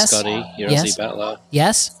 Daniel, yes? Scotty, your yes? Aussie battler.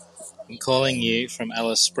 Yes? I'm calling you from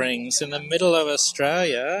Alice Springs in the middle of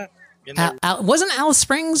Australia. Wasn't Alice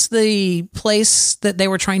Springs the place that they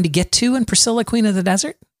were trying to get to in Priscilla, Queen of the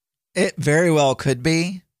Desert? It very well could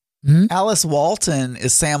be. Mm-hmm. Alice Walton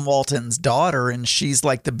is Sam Walton's daughter, and she's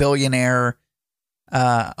like the billionaire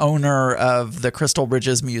owner of the Crystal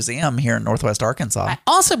Bridges Museum here in Northwest Arkansas. I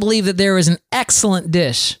also believe that there is an excellent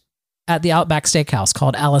dish at the Outback Steakhouse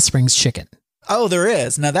called Alice Springs Chicken. Oh, there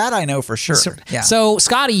is. Now that I know for sure. So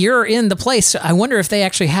Scotty, you're in the place. I wonder if they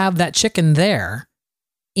actually have that chicken there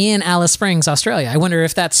in Alice Springs, Australia. I wonder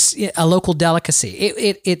if that's a local delicacy.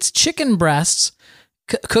 It's chicken breasts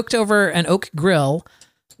cooked over an oak grill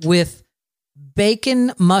with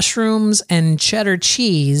bacon, mushrooms, and cheddar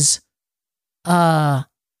cheese on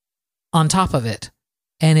top of it,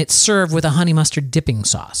 and it's served with a honey mustard dipping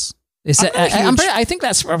sauce. I think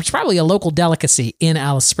that's probably a local delicacy in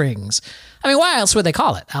Alice Springs. I mean, why else would they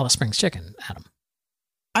call it Alice Springs chicken, Adam?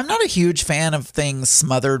 I'm not a huge fan of things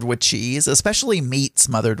smothered with cheese, especially meat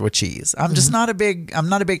smothered with cheese. I'm just not a big.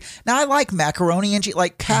 Now I like macaroni and cheese,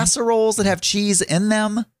 like casseroles that have cheese in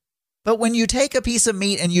them. But when you take a piece of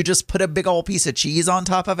meat and you just put a big old piece of cheese on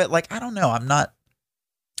top of it, like, I don't know. I'm not.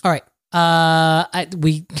 All right.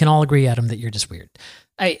 We can all agree, Adam, that you're just weird.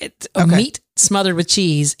 Meat smothered with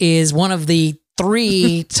cheese is one of the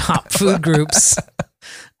 3 top food groups.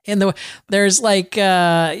 There's like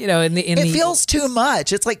it feels too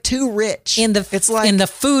much. It's like too rich. In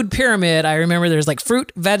the food pyramid, I remember there's like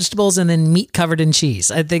fruit, vegetables, and then meat covered in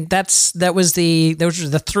cheese. I think those were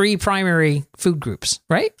the 3 primary food groups,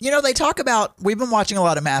 right? They talk about, we've been watching a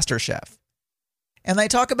lot of MasterChef, and they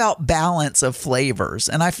talk about balance of flavors,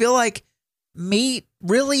 and I feel like meat,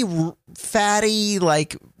 really fatty,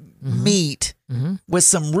 like meat with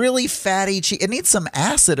some really fatty cheese. It needs some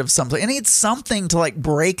acid of something. It needs something to like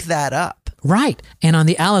break that up. Right. And on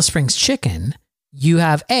the Alice Springs chicken, you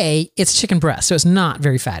have it's chicken breast, so it's not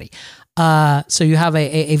very fatty. So you have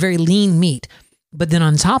a very lean meat. But then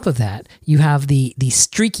on top of that, you have the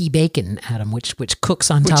streaky bacon, Adam, which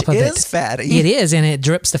cooks on top of it. Which is fatty. It is, and it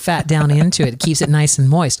drips the fat down into it. It keeps it nice and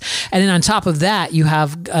moist. And then on top of that, you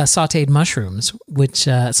have sautéed mushrooms, which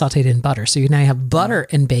sautéed in butter. So now you have butter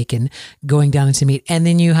and bacon going down into meat. And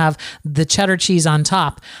then you have the cheddar cheese on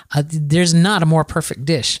top. There's not a more perfect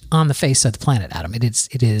dish on the face of the planet, Adam.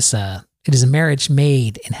 It is a marriage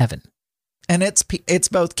made in heaven. And it's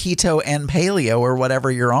both keto and paleo or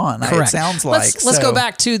whatever you're on. Correct. It sounds like. Let's go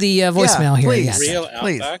back to the voicemail here. Please. Yes. Real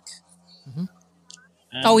Outback.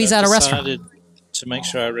 Oh, he's at a I've restaurant. decided to make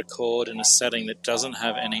sure I record in a setting that doesn't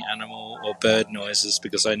have any animal or bird noises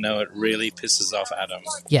because I know it really pisses off Adam.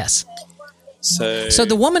 Yes. So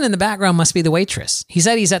the woman in the background must be the waitress. He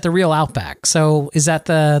said he's at the Real Outback. So is that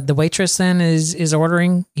the waitress then is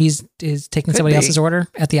ordering? Is taking somebody else's order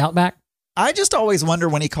at the Outback? I just always wonder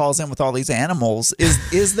when he calls in with all these animals,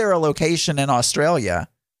 is there a location in Australia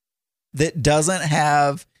that doesn't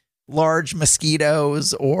have large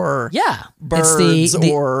mosquitoes or birds it's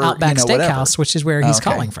the or Outback Steakhouse, whatever. Which is where he's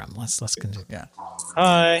calling from. Let's continue. Yeah.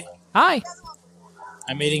 Hi.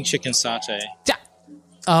 I'm eating chicken satay. Yeah.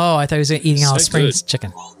 Oh, I thought he was eating Alice Springs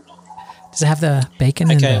chicken. Does it have the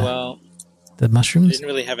bacon and the mushrooms? I didn't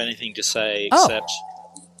really have anything to say except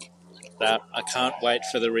that I can't wait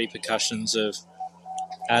for the repercussions of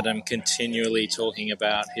Adam continually talking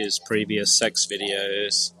about his previous sex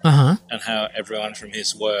videos and how everyone from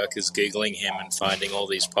his work is Googling him and finding all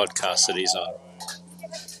these podcasts that he's on.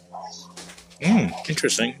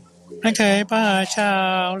 Interesting. Okay, bye,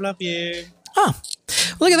 ciao, love you. Oh,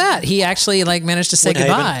 look at that. He actually managed to say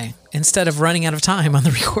goodbye instead of running out of time on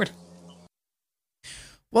the recording.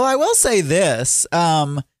 Well, I will say this.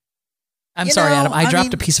 I'm sorry, Adam. I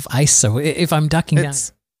dropped a piece of ice, so if I'm ducking down,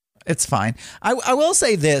 it's fine. I will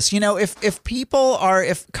say this. If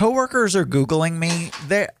coworkers are Googling me,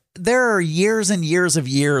 there are years and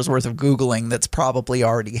years worth of Googling that's probably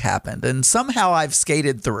already happened, and somehow I've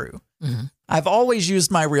skated through. I've always used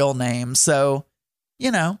my real name, so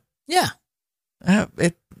I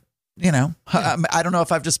don't know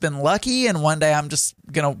if I've just been lucky and one day I'm just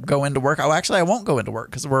going to go into work. Oh, actually, I won't go into work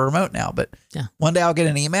because we're remote now. But one day I'll get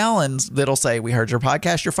an email and it'll say, "We heard your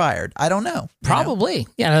podcast. You're fired." I don't know. Probably.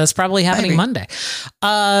 Yeah, that's probably happening Monday.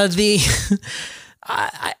 Adam,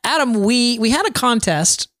 we had a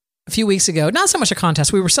contest a few weeks ago. Not so much a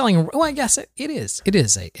contest. We were selling. Well, I guess it is. It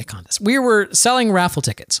is a contest. We were selling raffle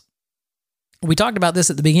tickets. We talked about this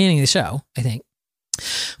at the beginning of the show, I think.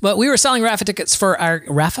 But we were selling raffle tickets for our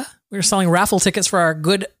We were selling raffle tickets for our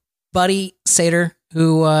good buddy Sater,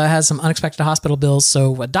 who has some unexpected hospital bills.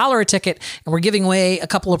 So $1 a ticket, and we're giving away a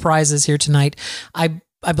couple of prizes here tonight.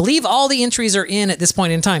 I believe all the entries are in at this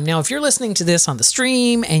point in time. Now, if you're listening to this on the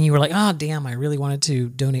stream and you were like, "Oh, damn, I really wanted to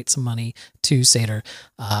donate some money to Sater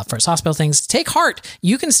for his hospital things," take heart.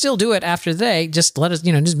 You can still do it after today. Just let us,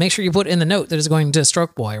 just make sure you put in the note that it's going to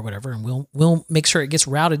Stroke Boy or whatever, and we'll make sure it gets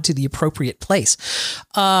routed to the appropriate place.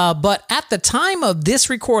 But at the time of this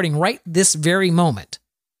recording, right this very moment,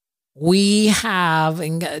 we have,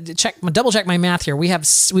 and double check my math here.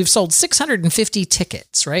 We've sold 650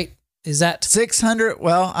 tickets, right? Is that 600?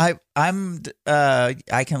 Well, I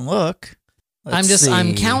can look.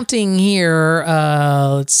 I'm counting here.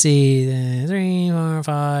 Let's see. 3, 4,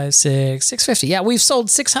 5, 6, 650. Yeah, we've sold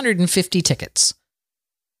 650 tickets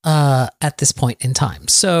at this point in time.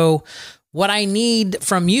 So what I need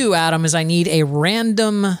from you, Adam, is I need a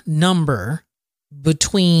random number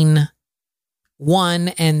between 1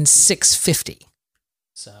 and 650.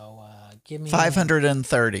 So give me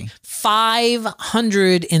 530.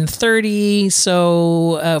 530.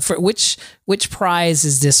 So for which prize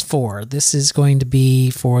is this for? This is going to be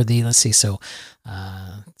for the, let's see. So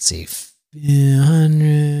let's see.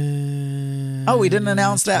 100. Oh, we didn't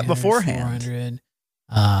announce that beforehand.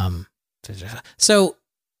 400. So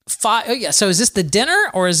Oh yeah. So is this the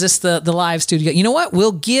dinner or is this the live studio? You know what?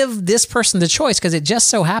 We'll give this person the choice because it just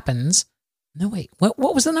so happens. No, wait. What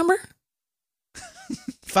was the number?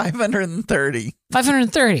 530.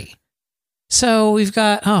 530. So we've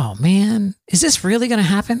got, oh man, is this really going to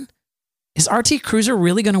happen? Is RT Cruiser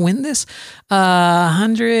really going to win this?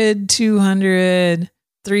 100, 200,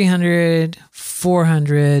 300,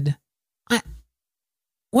 400.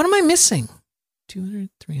 What am I missing? 200,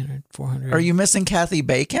 300, 400. Are you missing Kathy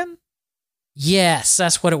Bacon? Yes,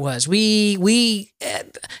 that's what it was.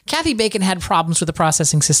 Kathy Bacon had problems with the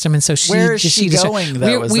processing system, and so Where is she going?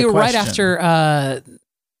 We were right after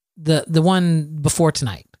the one before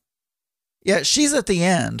tonight. Yeah, she's at the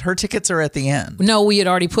end. Her tickets are at the end. No, we had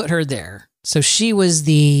already put her there, so she was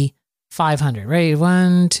the 500. Right,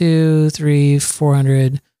 1, 2, 3,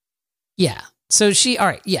 400. Yeah. So all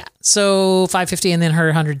right, yeah. So 550, and then her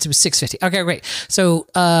 100 was 650. Okay, great. So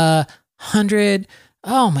 100.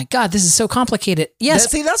 Oh my God, this is so complicated. Yes.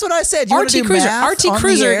 See, that's what I said. You RT Cruiser. RT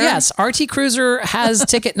Cruiser. Yes. RT Cruiser has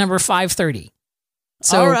ticket number 530.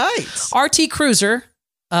 So all right. RT Cruiser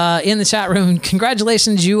in the chat room.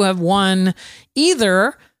 Congratulations. You have won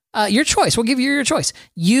either your choice. We'll give you your choice.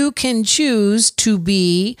 You can choose to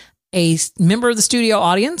be a member of the studio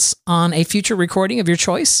audience on a future recording of your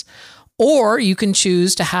choice. Or you can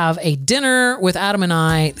choose to have a dinner with Adam and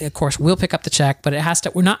I. Of course, we'll pick up the check, but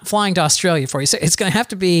we're not flying to Australia for you. So it's going to have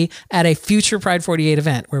to be at a future Pride 48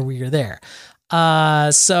 event where we are there.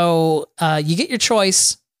 So you get your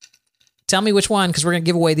choice. Tell me which one, because we're going to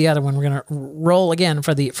give away the other one. We're going to roll again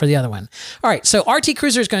for the other one. All right. So RT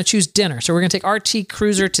Cruiser is going to choose dinner. So we're going to take RT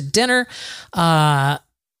Cruiser to dinner at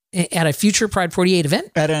a future Pride 48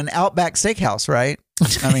 event. At an Outback Steakhouse, right?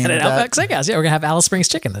 I mean, at an Outback Steakhouse. Yeah, we're going to have Alice Springs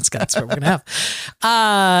chicken. That's what we're going to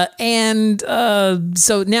have.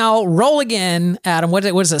 So now roll again, Adam. What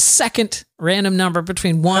is a second random number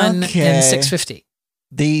between 1 and 650?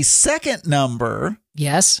 The second number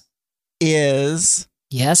yes is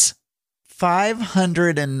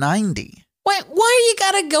 590. Why you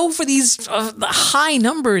gotta go for these high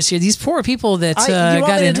numbers here? These poor people that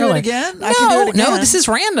got in early. Again? No, I can do it again. No, this is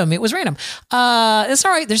random. It was random. It's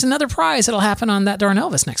all right. There's another prize that'll happen on that darn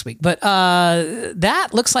Elvis next week. But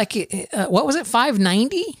that looks like what was it?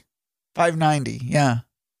 590. 590. Yeah.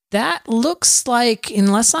 That looks like,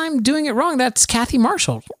 unless I'm doing it wrong, that's Kathy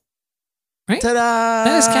Marshall. Right? Ta-da!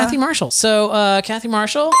 That is Kathy Marshall. So, Kathy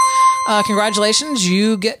Marshall, congratulations.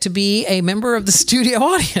 You get to be a member of the studio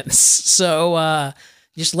audience. So,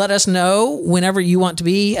 just let us know whenever you want to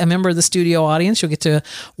be a member of the studio audience. You'll get to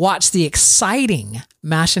watch the exciting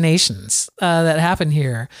machinations that happen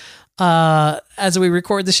here as we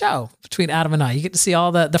record the show between Adam and I. You get to see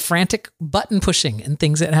all the frantic button pushing and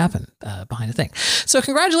things that happen behind the thing. So,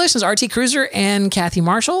 congratulations, RT Cruiser and Kathy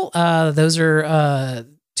Marshall. Those are...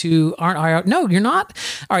 aren't I? No, you're not.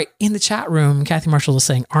 All right. In the chat room, Kathy Marshall is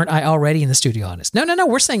saying, aren't I already in the studio audience? No.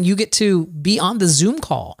 We're saying you get to be on the Zoom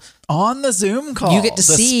call. On the Zoom call. You get to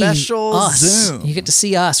see special us. Zoom. You get to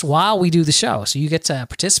see us while we do the show. So you get to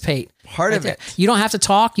participate. Part of it. You don't have to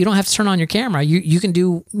talk. You don't have to turn on your camera. You can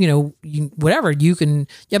do, whatever. You can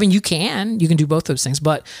do both those things,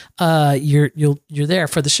 but you're there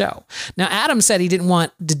for the show. Now, Adam said he didn't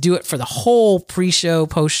want to do it for the whole pre-show,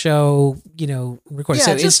 post-show, recording. Yeah,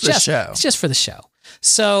 so it's just show. It's just for the show.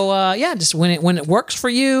 So just when it works for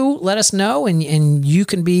you, let us know, and you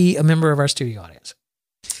can be a member of our studio audience.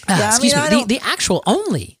 Excuse me. The actual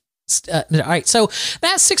only. All right, so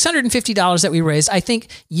that's $650 that we raised. I think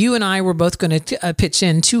you and I were both going to pitch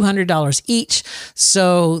in $200 each,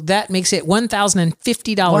 so that makes it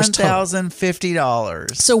 $1,050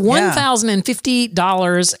 $1,050. So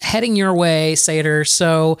 $1,050 heading your way, Sater.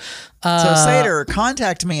 So Sater,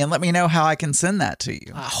 contact me and let me know how I can send that to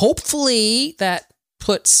you. Hopefully that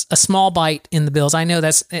puts a small bite in the bills. I know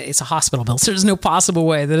it's a hospital bill, so there's no possible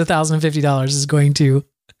way that $1,050 is going to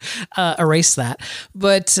erase that.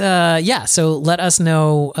 But so let us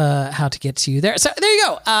know how to get to you there. So there you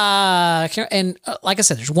go. And like I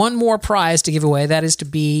said, there's one more prize to give away. That is to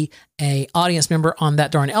be a audience member on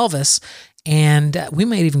That Darn Elvis. And we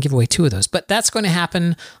might even give away 2 of those. But that's going to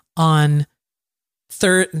happen on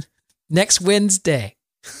next Wednesday.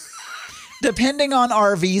 Depending on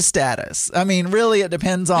RV status. I mean, really, it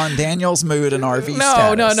depends on Daniel's mood and RV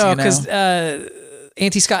status. No, because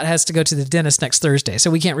Auntie Scott has to go to the dentist next Thursday, so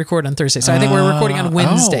we can't record on Thursday. So I think we're recording on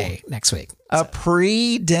Wednesday next week. A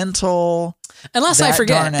pre-dental. Unless I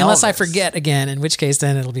forget again, in which case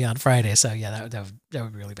then it'll be on Friday. So yeah, that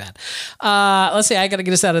would be really bad. Let's see. I got to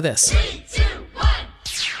get us out of this. 3, 2, 1.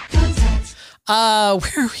 Contact.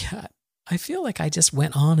 Where are we at? I feel like I just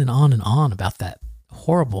went on and on and on about that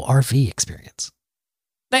horrible RV experience.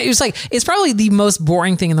 That was like, it's probably the most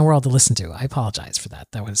boring thing in the world to listen to. I apologize for that.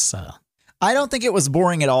 That was. I don't think it was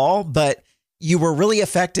boring at all, but you were really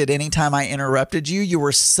affected anytime I interrupted you. You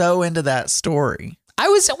were so into that story.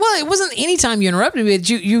 It wasn't any time you interrupted me.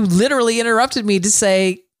 You literally interrupted me to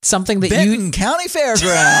say something that Benton County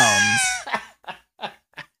Fairgrounds.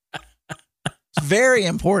 Very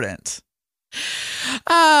important.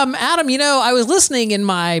 Adam, I was listening in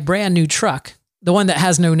my brand new truck, the one that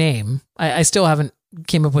has no name. I still haven't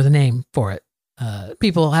came up with a name for it.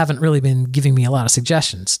 People haven't really been giving me a lot of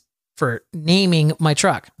suggestions for naming my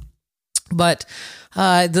truck. But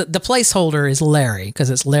the placeholder is Larry, because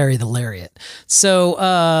it's Larry the Lariat.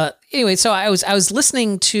 So anyway, so I was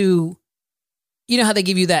listening to, you know how they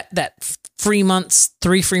give you that 3 free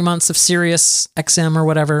months of Sirius XM or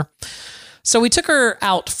whatever. So we took her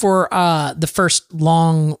out for the first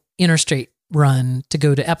long interstate run to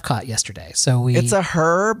go to Epcot yesterday. So it's a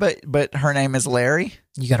her, but her name is Larry.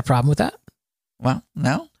 You got a problem with that? Well,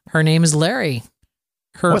 no. Her name is Larry.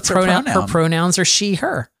 What's her pronoun? Her pronouns are she,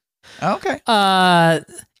 her. Okay.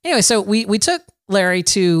 Anyway, so we took Larry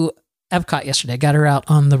to Epcot yesterday, got her out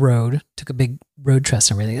on the road, took a big road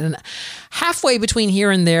test and everything. And halfway between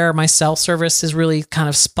here and there, my cell service is really kind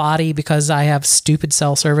of spotty because I have stupid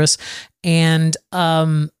cell service. And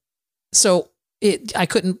so I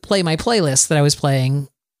couldn't play my playlist that I was playing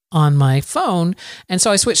on my phone. And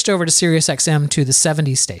so I switched over to Sirius XM to the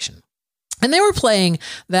 70s station. And they were playing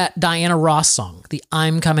that Diana Ross song, the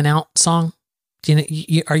I'm Coming Out song. Do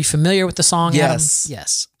are you familiar with the song? Yes. Adam?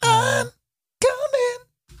 Yes. I'm coming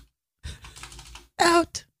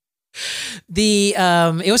out.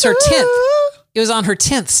 It was her 10th. It was on her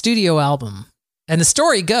 10th studio album. And the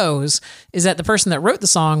story goes is that the person that wrote the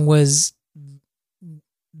song was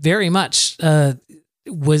very much had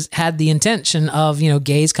the intention of,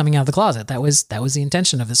 gays coming out of the closet. That was the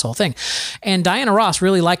intention of this whole thing. And Diana Ross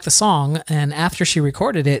really liked the song, and after she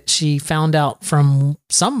recorded it, she found out from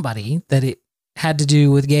somebody that it had to do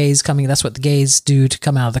with gays coming. That's what the gays do to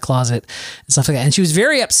come out of the closet and stuff like that. And she was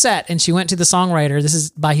very upset, and she went to the songwriter. This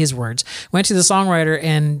is by his words. Went to the songwriter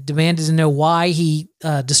and demanded to know why he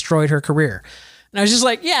destroyed her career. And I was just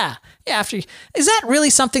like, yeah. Is that really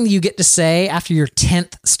something that you get to say after your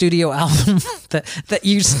 10th studio album that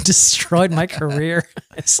you destroyed my career?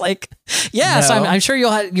 It's like, yes, no. I'm sure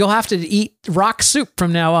you'll have to eat rock soup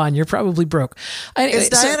from now on. You're probably broke. Is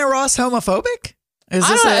Diana Ross homophobic?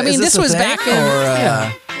 This was back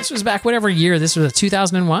this was back whatever year. This was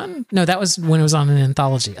 2001. No, that was when it was on an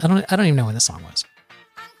anthology. I don't even know when the song was.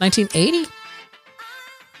 1980.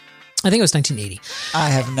 I think it was 1980. I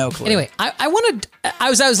have no clue. Anyway, I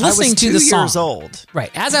was listening to the song. 2 years old. Right.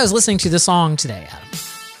 As I was listening to the song today, Adam.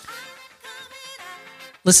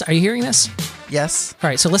 Listen, are you hearing this? Yes. All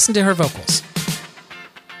right, so listen to her vocals.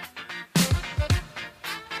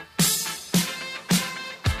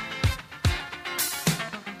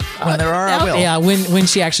 When there are, I will. Yeah, when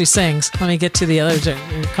she actually sings. Let me get to the other.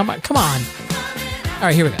 Come on. All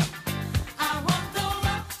right, here we go.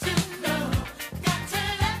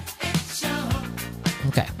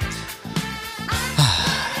 Okay.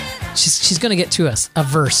 She's going to get to a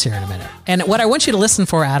verse here in a minute. And what I want you to listen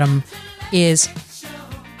for, Adam, is...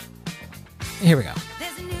 Here we go.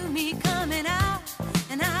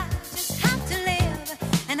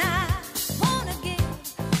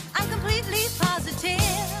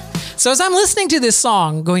 So as I'm listening to this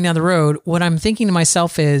song going down the road, what I'm thinking to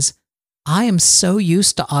myself is, I am so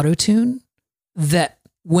used to auto-tune that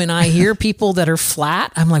when I hear people that are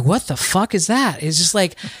flat, I'm like, what the fuck is that? It's just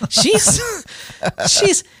like,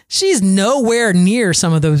 she's nowhere near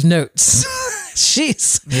some of those notes.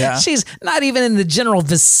 She's not even in the general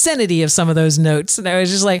vicinity of some of those notes. And I was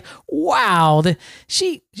just like, wow,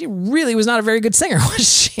 she really was not a very good singer,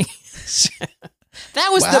 was she? That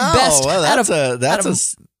was the best.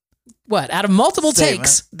 Well, out of multiple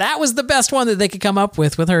takes, that was the best one that they could come up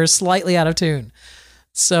with her slightly out of tune.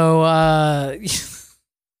 So,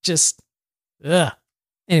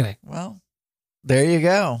 anyway. Well, there you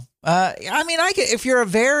go. If you're a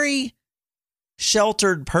very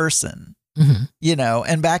sheltered person, mm-hmm.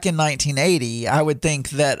 And back in 1980, I would think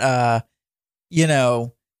that,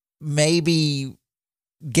 maybe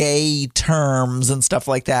gay terms and stuff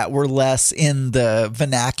like that were less in the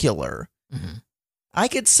vernacular. Mm-hmm. I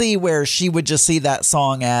could see where she would just see that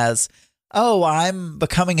song as, oh, I'm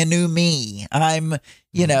becoming a new me. I'm,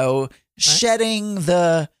 shedding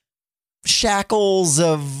the shackles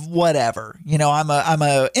of whatever. I'm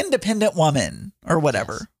a independent woman or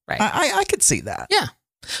whatever. Yes, right. I could see that. Yeah.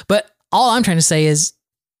 But all I'm trying to say is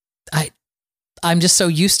I'm just so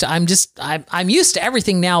used to, I'm used to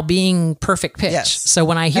everything now being perfect pitch. Yes. So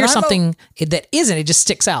when I hear something that isn't, it just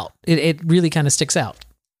sticks out. It really kind of sticks out.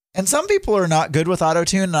 And some people are not good with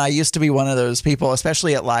auto-tune, and I used to be one of those people,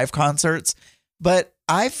 especially at live concerts. But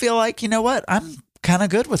I feel like, you know what? I'm kind of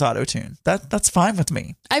good with auto-tune. That's fine with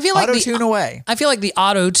me. I feel like auto-tune away. I feel like the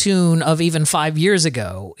auto-tune of even 5 years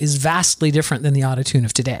ago is vastly different than the auto-tune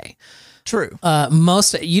of today. True.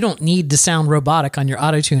 You don't need to sound robotic on your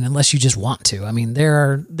auto-tune unless you just want to. I mean,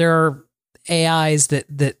 there are AIs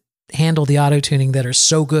that handle the auto-tuning that are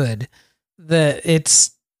so good that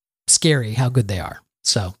it's scary how good they are.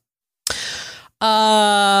 So,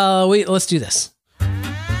 let's do this.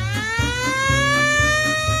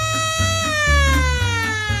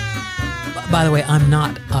 By the way, I'm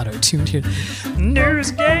not auto-tuned here.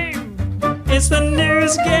 News game. It's the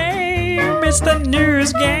news game. It's the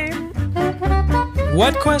news game.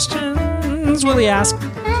 What questions will he ask?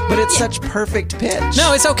 But it's such perfect pitch.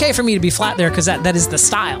 No, it's okay for me to be flat there because that is the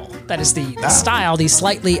style. That is the style, the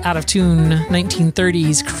slightly out-of-tune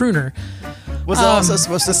 1930s crooner. Was it also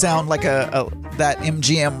supposed to sound like that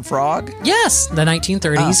MGM frog? Yes, the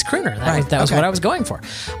 1930s crooner. That was what I was going for.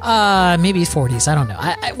 Maybe 40s. I don't know.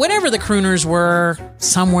 Whatever the crooners were,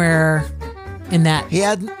 somewhere in that. He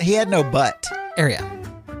had no butt area.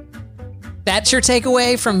 That's your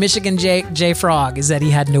takeaway from Michigan J Frog, is that he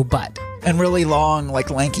had no butt. And really long, like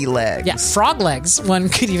lanky legs. Yeah, frog legs, one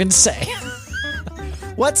could even say.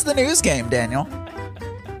 What's the news game, Daniel?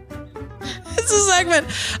 It's a segment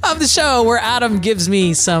of the show where Adam gives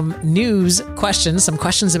me some news questions, some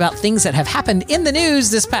questions about things that have happened in the news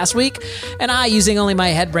this past week, and I, using only my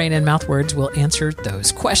head, brain, and mouth words, will answer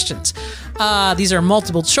those questions. These are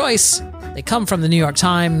multiple choice. They come from the New York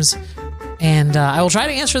Times, and I will try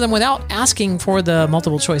to answer them without asking for the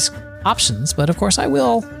multiple choice options, but of course I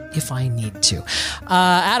will if I need to.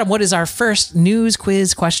 Adam, what is our first news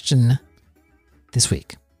quiz question this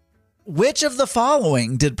week? Which of the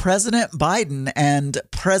following did President Biden and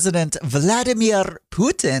President Vladimir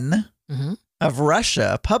Putin of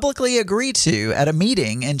Russia publicly agree to at a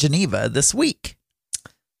meeting in Geneva this week?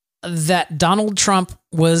 That Donald Trump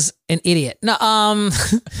was an idiot. No,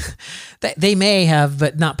 they may have,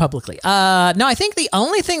 but not publicly. No, I think the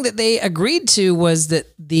only thing that they agreed to was that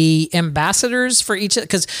the ambassadors for each,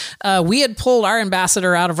 because we had pulled our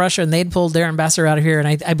ambassador out of Russia and they'd pulled their ambassador out of here.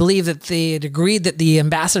 And I believe that they had agreed that the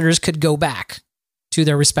ambassadors could go back to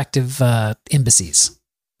their respective embassies.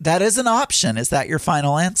 That is an option. Is that your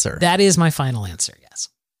final answer? That is my final answer, yes.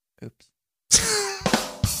 Oops.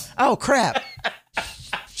 Oh, crap.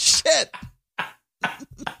 Shit.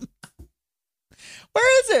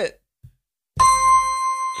 Where is it?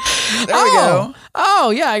 There we go. Oh,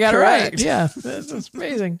 yeah, I got Correct. it right. Yeah, that's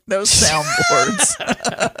amazing. Those soundboards.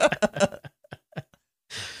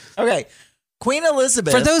 Okay. Queen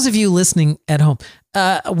Elizabeth. For those of you listening at home,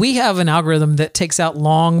 we have an algorithm that takes out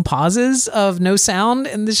long pauses of no sound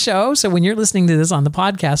in the show. So when you're listening to this on the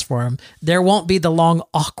podcast forum, there won't be the long,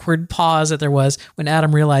 awkward pause that there was when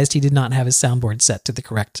Adam realized he did not have his soundboard set to the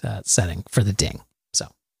correct setting for the ding. So,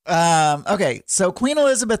 okay. So Queen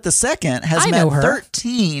Elizabeth II has met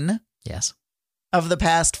 13 of the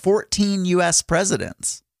past 14 U.S.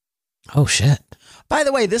 presidents. Oh, shit. By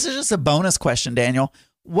the way, this is just a bonus question, Daniel.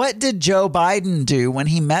 What did Joe Biden do when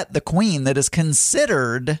he met the Queen that is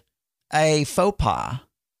considered a faux pas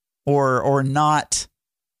or not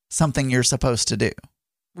something you're supposed to do?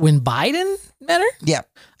 When Biden met her? Yeah.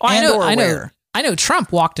 Oh, I know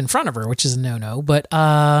Trump walked in front of her, which is a no-no, but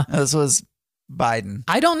this was Biden.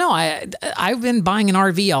 I don't know. I've been buying an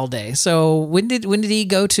RV all day. So when did he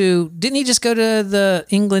go to? Didn't he just go to the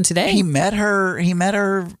England today? He met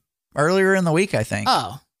her earlier in the week, I think.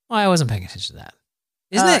 Oh, well, I wasn't paying attention to that.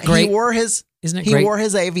 Isn't it great? He wore his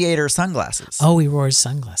aviator sunglasses. Oh, he wore his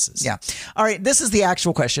sunglasses. Yeah. All right. This is the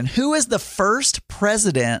actual question. Who is the first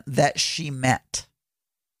president that she met?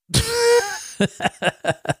 I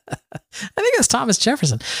think it was Thomas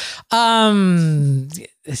Jefferson.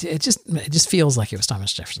 It just feels like it was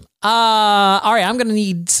Thomas Jefferson. All right. I'm going to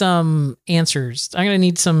need some answers. I'm going to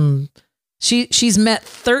need some. She's met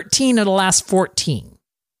 13 of the last 14.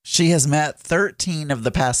 She has met 13 of the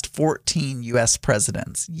past 14 U.S.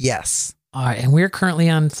 presidents. Yes. All right. And we're currently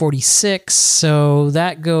on 46. So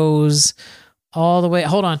that goes all the way.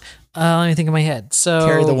 Hold on. Let me think in my head. So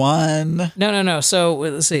carry the one. No. So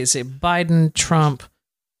let's see. Biden, Trump,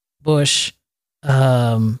 Bush.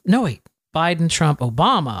 Biden, Trump,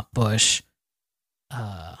 Obama, Bush,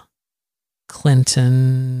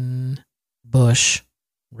 Clinton, Bush,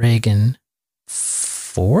 Reagan,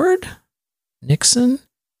 Ford, Nixon,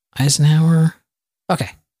 Eisenhower. Okay,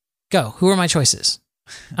 go. Who are my choices?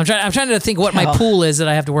 I'm trying to think what my pool is that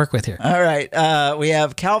I have to work with here. All right. We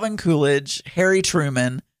have Calvin Coolidge, Harry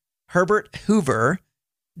Truman, Herbert Hoover,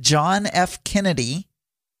 John F. Kennedy,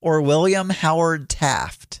 or William Howard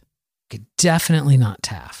Taft. Okay, definitely not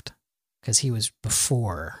Taft, because he was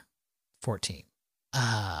before 14. What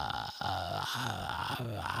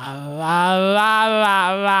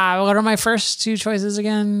are my first two choices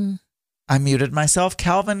again? I muted myself.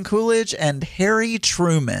 Calvin Coolidge and Harry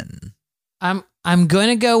Truman. I'm going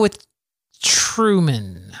to go with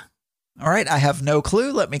Truman. All right, I have no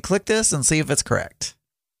clue. Let me click this and see if it's correct.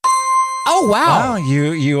 Oh, wow. Wow,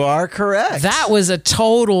 you are correct. That was a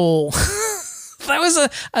total that was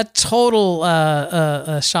a total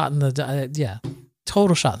shot in the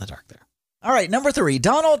total shot in the dark there. All right, number 3.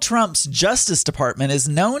 Donald Trump's Justice Department is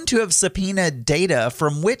known to have subpoenaed data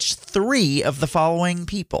from which 3 of the following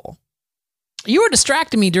people? You were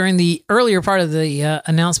distracting me during the earlier part of the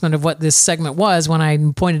announcement of what this segment was when I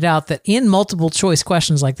pointed out that in multiple choice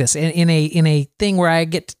questions like this, in a thing where I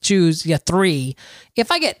get to choose 3,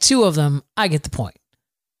 if I get 2 of them, I get the point.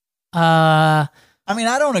 I mean,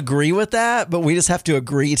 I don't agree with that, but we just have to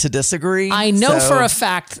agree to disagree. I know for a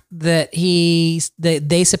fact that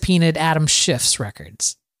they subpoenaed Adam Schiff's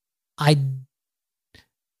records. I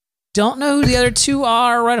don't know who the other 2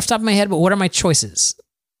 are right off the top of my head, but what are my choices?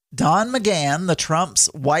 Don McGahn, the Trump's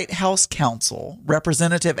White House counsel,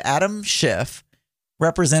 Representative Adam Schiff,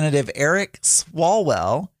 Representative Eric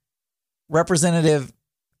Swalwell, Representative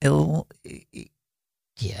Ilhan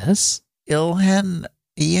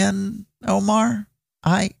Omar.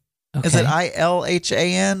 Is it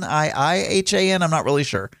ILHAN? IIHAN? I'm not really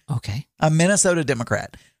sure. Okay. A Minnesota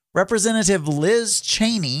Democrat. Representative Liz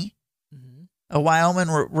Cheney, a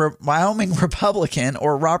Wyoming Republican,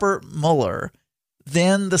 or Robert Mueller,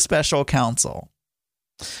 then the special counsel.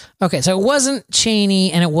 Okay, so it wasn't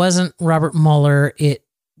Cheney and it wasn't Robert Mueller. It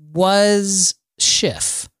was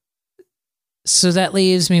Schiff. So that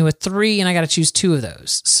leaves me with 3, and I got to choose 2 of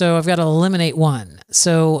those. So I've got to eliminate 1.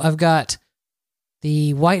 So I've got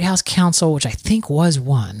the White House counsel, which I think was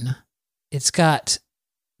 1. It's got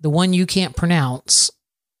the one you can't pronounce,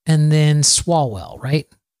 and then Swalwell, right?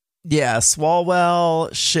 Yeah,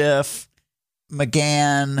 Swalwell, Schiff,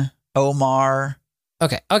 McGahn, Omar.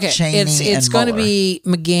 Okay. Cheney it's going to be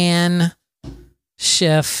McGahn,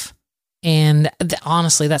 Schiff, and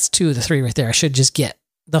honestly, that's 2 of the 3 right there. I should just get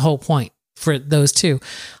the whole point for those 2.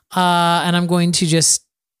 And I'm going to just,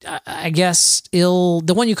 I guess,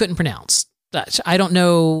 the one you couldn't pronounce. I don't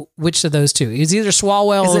know which of those 2. It's either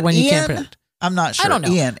Swalwell or one you can't pronounce. I'm not sure. I don't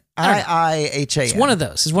know. Ian. IIHAN. It's one of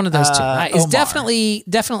those. It's one of those 2. It's definitely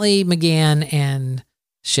McGahn and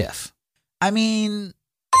Schiff. I mean,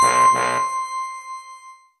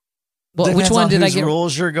 well, which one did I get?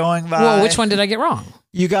 Rules you're going by? Well, which one did I get wrong?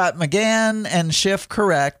 You got McGahn and Schiff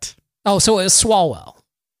correct. Oh, so it was Swalwell.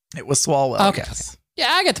 It was Swalwell. Okay. Yes. Yeah,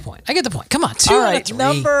 I get the point. Come on, 2 All out right, of 3.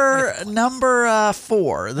 number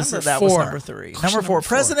 4. That was number 3. Number 4.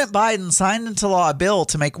 President Biden signed into law a bill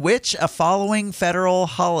to make which of the following a federal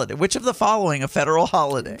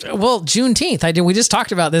holiday? Well, Juneteenth. We just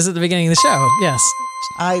talked about this at the beginning of the show. Yes.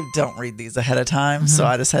 I don't read these ahead of time, so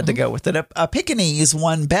I just had to go with it. A Pekingese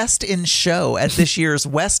won Best in Show at this year's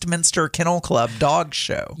Westminster Kennel Club Dog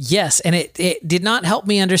Show. Yes, and it did not help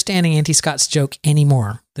me understanding Auntie Scott's joke any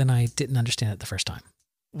more than I didn't understand it the first time.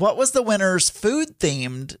 What was the winner's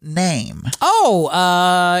food-themed name? Oh,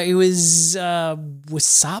 it was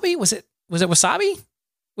wasabi. Was it wasabi?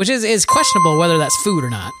 Which is questionable whether that's food or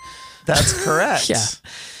not. That's correct. Yeah.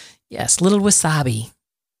 Yes, little wasabi.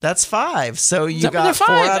 That's 5. So you got 4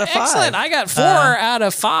 out of 5. Excellent. I got 4 out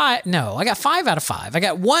of 5. No, I got 5 out of 5. I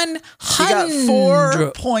got 100. You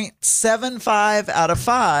got 4.75 out of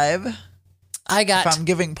 5. I got. If I'm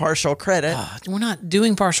giving partial credit, we're not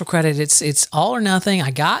doing partial credit. It's all or nothing. I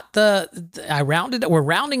got I rounded. We're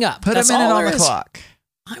rounding up. Put a minute on the clock.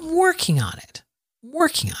 I'm working on it.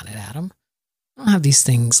 Adam. I don't have these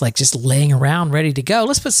things like just laying around ready to go.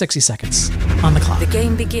 Let's put 60 seconds on the clock. The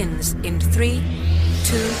game begins in 3,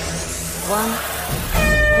 2,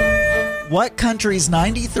 1. What country's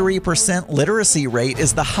 93% literacy rate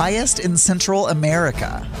is the highest in Central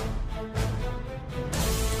America?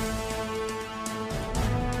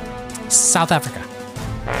 South Africa.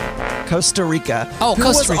 Costa Rica. Oh, who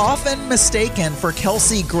Costa Rica. was often mistaken for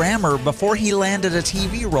Kelsey Grammer before he landed a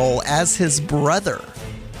TV role as his brother.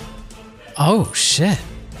 Oh, shit.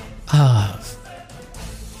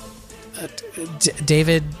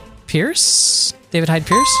 David Pierce? David Hyde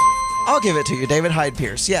Pierce? I'll give it to you, David Hyde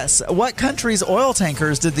Pierce. Yes. What country's oil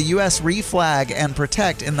tankers did the U.S. reflag and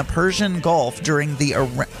protect in the Persian Gulf during the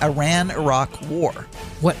Iran-Iraq War?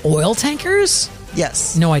 What, oil tankers?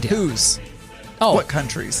 Yes. No idea. Whose? Oh. What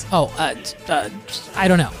countries? I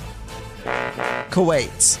don't know.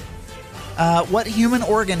 Kuwait's. What human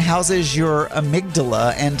organ houses your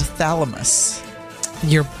amygdala and thalamus?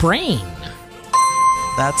 Your brain.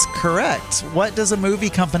 That's correct. What does a movie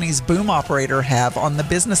company's boom operator have on the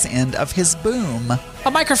business end of his boom?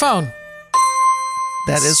 A microphone.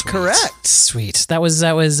 That is correct. Sweet. That was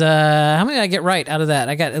how many did I get right out of that?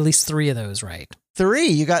 I got at least 3 of those right. 3.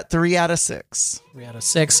 You got 3 out of 6. 3 out of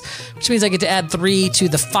 6, which means I get to add 3 to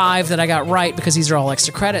the 5 that I got right because these are all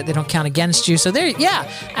extra credit. They don't count against you. So there,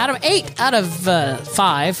 yeah, Adam, 8 out of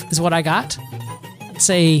 5 is what I got. It's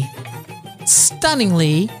a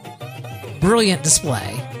stunningly brilliant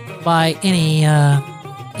display by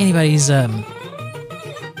anybody's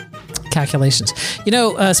calculations. You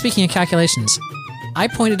know, speaking of calculations, I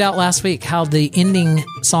pointed out last week how the ending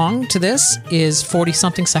song to this is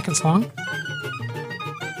 40-something seconds long.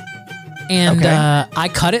 And I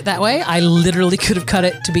cut it that way. I literally could have cut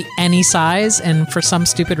it to be any size, and for some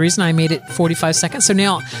stupid reason, I made it 45 seconds. So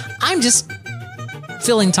now I'm just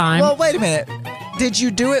filling time. Well, wait a minute. Did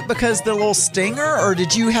you do it because the little stinger, or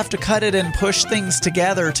did you have to cut it and push things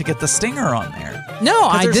together to get the stinger on there? No,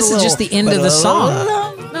 this is just the end of the song.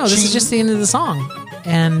 No, this is just the end of the song.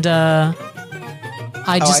 And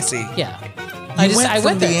I see. Yeah. I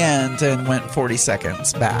went the end and went 40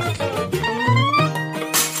 seconds back.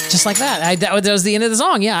 Just like that. That was the end of the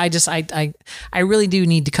song. Yeah, I really do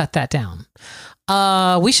need to cut that down.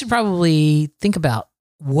 We should probably think about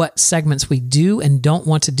what segments we do and don't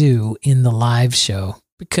want to do in the live show,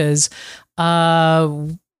 because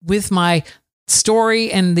with my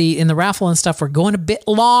story and in the raffle and stuff, we're going a bit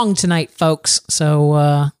long tonight, folks.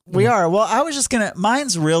 So we are. Well, I was just gonna.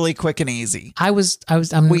 Mine's really quick and easy.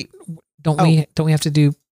 Don't we have to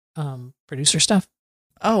do producer stuff?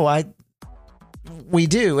 We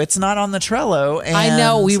do. It's not on the Trello. And I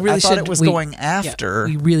know. We really I should. thought it was going after.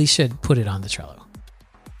 Yeah, we really should put it on the Trello.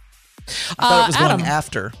 I thought it was Adam, going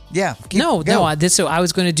after. Yeah. No. So I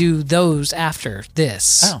was going to do those after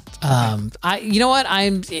this. Oh. Okay. You know what?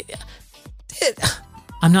 I'm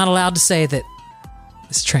not allowed to say that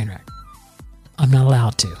it's a train wreck. I'm not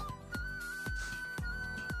allowed to.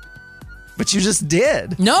 But you just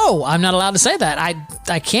did. No, I'm not allowed to say that.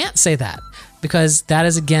 I can't say that, because that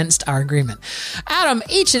is against our agreement. Adam,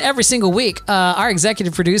 each and every single week, our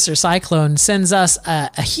executive producer, Cyclone, sends us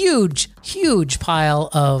a huge, huge pile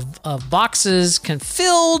of boxes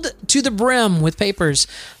filled to the brim with papers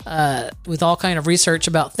with all kind of research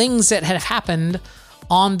about things that have happened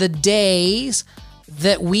on the days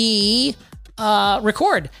that we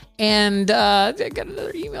record. And I got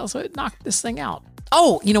another email, so it knocked this thing out.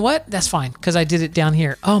 Oh, you know what? That's fine, because I did it down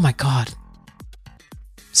here. Oh, my God.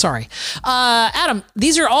 Sorry. Adam,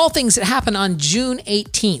 these are all things that happened on June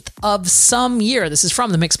 18th of some year. This is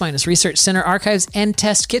from the Mix Minus Research Center Archives and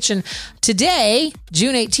Test Kitchen. Today,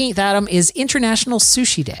 June 18th, Adam, is International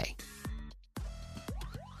Sushi Day.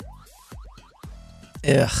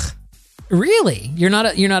 Ugh. Really? You're not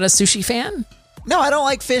a sushi fan? No, I don't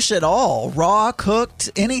like fish at all. Raw,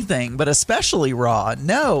 cooked, anything, but especially raw.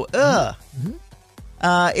 No. Ugh. Mm-hmm.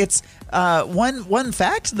 It's one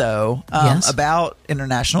fact though yes. about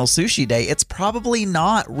International Sushi Day. It's probably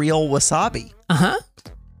not real wasabi.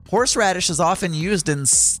 Horseradish is often used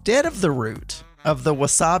instead of the root of the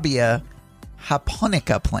Wasabia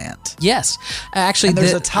japonica plant. Yes, actually, and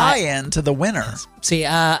there's a tie-in to the winner. See,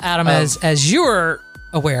 Adam, as you're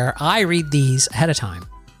aware, I read these ahead of time,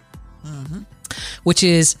 which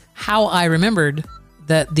is how I remembered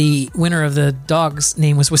that the winner of the dog's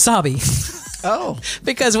name was Wasabi. Oh,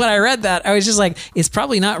 because when I read that, I was just like, it's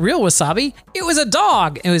probably not real wasabi. It was a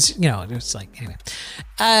dog. It was, it was like, anyway,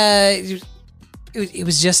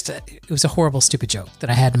 it was a horrible, stupid joke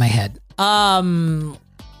that I had in my head.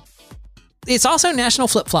 It's also National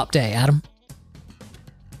Flip Flop Day, Adam.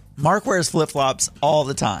 Mark wears flip-flops all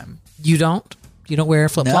the time. You don't? You don't wear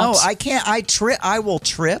flip-flops? No, I can't. I will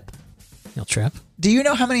trip. You'll trip? Do you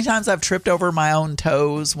know how many times I've tripped over my own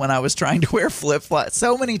toes when I was trying to wear flip-flops?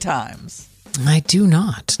 So many times. I do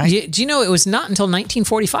not. Do you know it was not until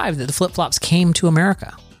 1945 that the flip-flops came to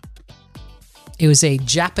America? It was a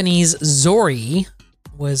Japanese Zori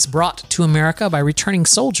was brought to America by returning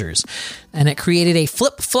soldiers, and it created a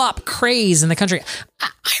flip-flop craze in the country. I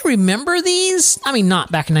remember these. I mean,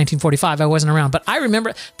 not back in 1945. I wasn't around, but I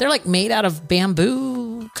remember they're like made out of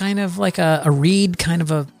bamboo, kind of like a reed kind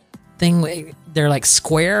of a thing. They're like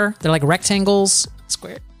square. They're like rectangles,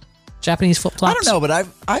 square. Japanese flip-flops. I don't know, but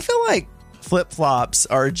I feel like flip-flops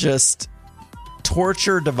are just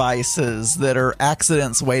torture devices that are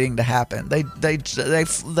accidents waiting to happen. They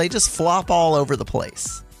just flop all over the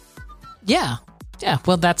place. Yeah. Yeah,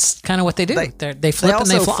 well, that's kind of what they do. They flip and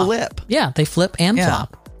they flop. Flip. Yeah, they flip and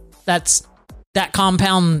flop. That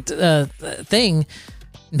compound thing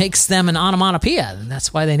makes them an onomatopoeia, and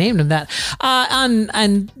that's why they named him that.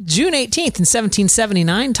 On June 18th in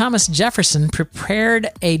 1779, Thomas Jefferson prepared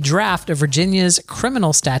a draft of Virginia's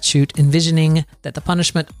criminal statute envisioning that the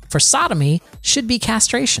punishment for sodomy should be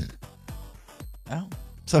castration. Oh,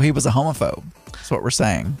 so he was a homophobe. That's what we're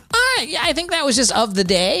saying. Yeah, I think that was just of the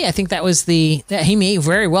day. I think that was that he may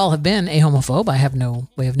very well have been a homophobe. I have no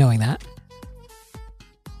way of knowing that.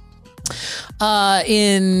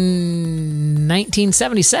 In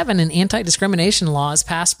 1977, an anti-discrimination law is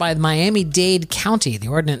passed by Miami-Dade County. The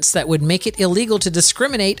ordinance that would make it illegal to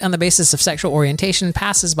discriminate on the basis of sexual orientation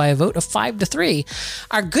passes by a vote of 5-3.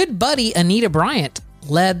 Our good buddy Anita Bryant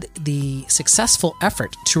led the successful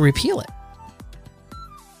effort to repeal it.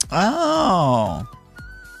 Oh.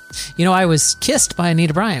 You know, I was kissed by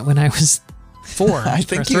Anita Bryant when I was 4 I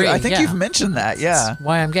think or 3. I think you've mentioned that. Yeah. That's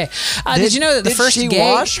why I'm gay. Did you know that the first did she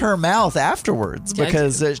gay wash her mouth afterwards?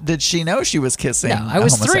 Because did she know she was kissing? No, I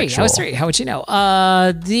was 3. homosexual? I was 3. How would you know?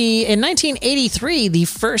 In 1983, the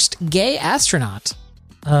first gay astronaut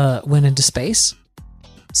went into space.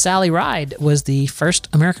 Sally Ride was the first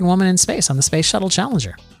American woman in space on the Space Shuttle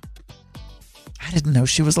Challenger. I didn't know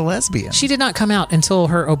she was a lesbian. She did not come out until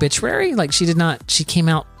her obituary. Like she came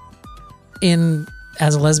out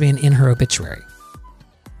as a lesbian in her obituary.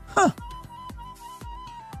 Huh.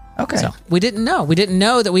 Okay. So we didn't know. We didn't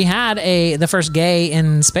know that we had the first gay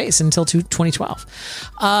in space until 2012.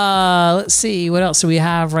 Let's see. What else do we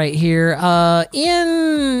have right here?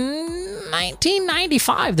 In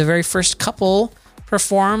 1995, the very first couple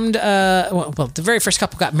performed, the very first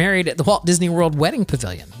couple got married at the Walt Disney World Wedding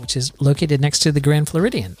Pavilion, which is located next to the Grand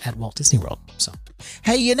Floridian at Walt Disney World. So,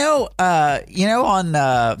 hey, on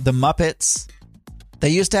the Muppets, they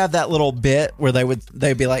used to have that little bit where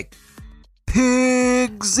they'd be like,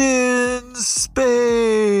 pigs in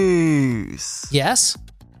space. Yes.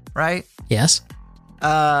 Right? Yes.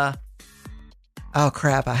 Oh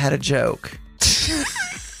crap, I had a joke.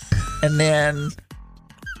 and then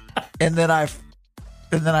I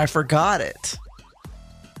forgot it.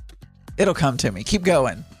 It'll come to me. Keep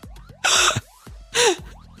going.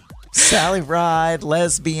 Sally Ride,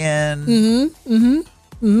 lesbian. Are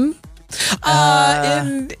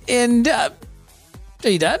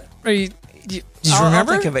you done? Did you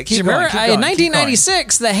remember? I'll think of it. Keep going. Keep going. In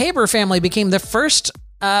 1996, the Haber family became the first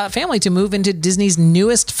family to move into Disney's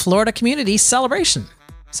newest Florida community, Celebration.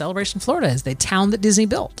 Celebration, Florida is the town that Disney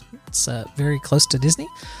built. It's very close to Disney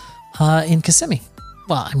in Kissimmee.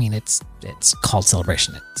 Well, I mean, it's called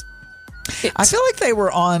Celebration. I feel like they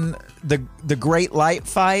were on the Great Light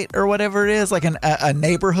Fight or whatever it is, like a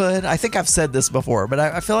neighborhood. I think I've said this before, but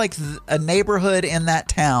I feel like a neighborhood in that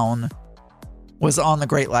town was on the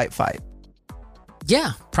Great Light Fight.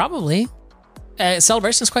 Yeah, probably.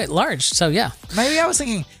 Celebration is quite large, so yeah. Maybe I was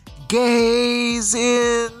thinking gays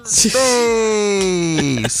in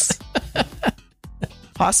space.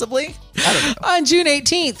 Possibly? I don't know. On June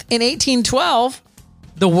 18th, in 1812,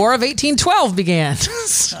 the War of 1812 began.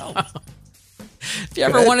 So, if you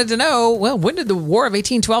ever wanted to know, well, when did the War of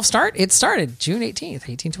 1812 start? It started June 18th,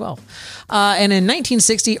 1812. And in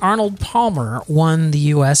 1960, Arnold Palmer won the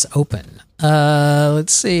U.S. Open.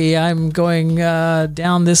 Let's see. I'm going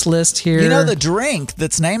down this list here. You know, the drink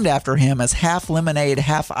that's named after him is half lemonade,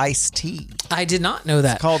 half iced tea. I did not know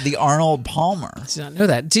that. It's called the Arnold Palmer. I did not know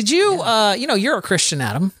that. Did you, you're a Christian,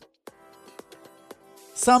 Adam.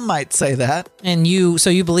 Some might say that. And you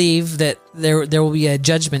believe that there will be a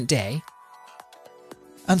judgment day.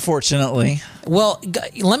 Unfortunately. Well,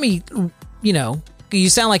 let me, you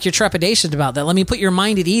sound like you're trepidatious about that. Let me put your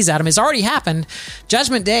mind at ease, Adam. It's already happened.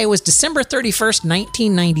 Judgment Day was December 31st,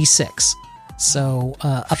 1996. So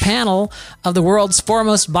a panel of the world's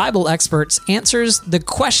foremost Bible experts answers the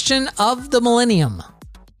question of the millennium.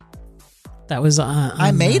 That was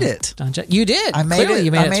I made it. You did. I made Clearly,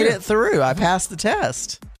 it. you I made it through. I passed the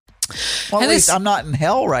test. Well, at least I'm not in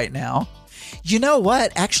hell right now. You know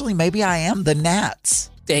what? Actually, maybe I am the gnats.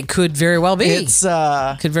 It could very well be. It's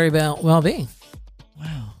could very well be.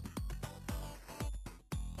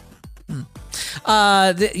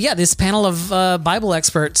 Wow. This panel of Bible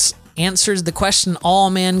experts answers the question all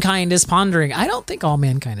mankind is pondering. I don't think all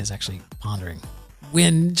mankind is actually pondering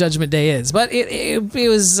when Judgment Day is, but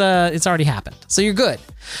it's already happened. So you're good.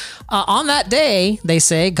 On that day, they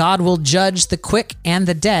say, God will judge the quick and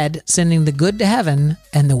the dead, sending the good to heaven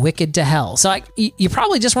and the wicked to hell. So you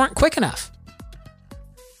probably just weren't quick enough.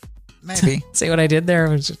 Maybe. See what I did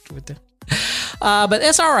there? But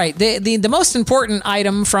that's all right. The most important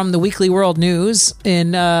item from the Weekly World News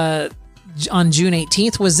in on June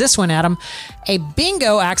 18th was this one, Adam. A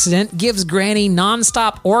bingo accident gives Granny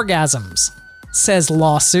nonstop orgasms, says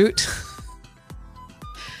lawsuit.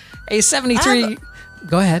 A 73...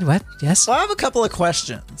 Go ahead. What? Yes? Well, I have a couple of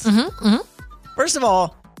questions. First of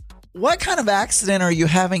all, what kind of accident are you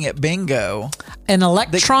having at bingo? An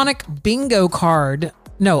electronic bingo card.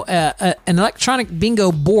 No, an electronic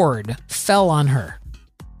bingo board fell on her.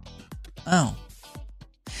 Oh.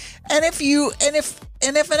 And if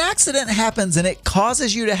an accident happens and it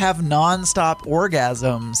causes you to have nonstop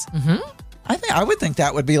orgasms, I would think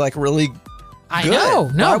that would be like really I good. know.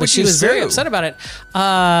 No, Why but would she you was very sue? upset about it.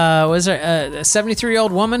 Was there a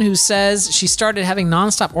 73-year-old woman who says she started having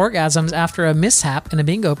nonstop orgasms after a mishap in a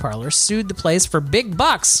bingo parlor, sued the place for big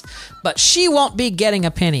bucks, but she won't be getting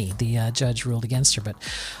a penny. The judge ruled against her, but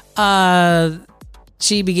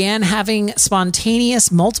she began having spontaneous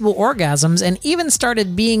multiple orgasms and even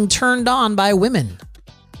started being turned on by women.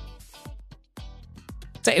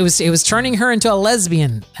 So it was turning her into a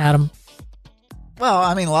lesbian, Adam. Well,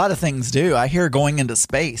 I mean, a lot of things do. I hear going into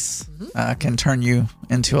space can turn you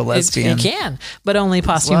into a lesbian. It can, but only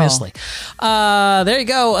posthumously. There you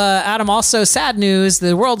go, Adam. Also, sad news: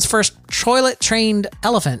 the world's first toilet-trained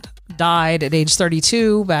elephant died at age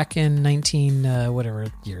 32 back in 19 whatever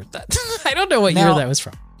year that. I don't know what year that was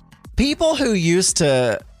from. People who used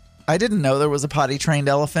to, I didn't know there was a potty-trained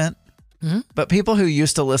elephant. But people who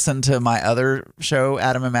used to listen to my other show,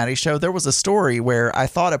 Adam and Maddie's show, there was a story where I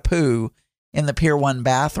thought a poo in the Pier 1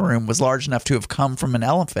 bathroom was large enough to have come from an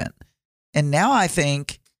elephant. And now I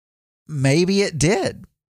think maybe it did.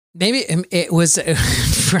 Maybe it was,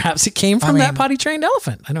 perhaps it came from that potty-trained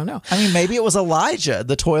elephant. I don't know. I mean, maybe it was Elijah,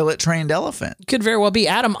 the toilet-trained elephant. Could very well be.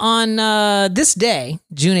 Adam, on this day,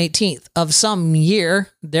 June 18th of some year,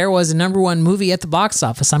 there was a #1 movie at the box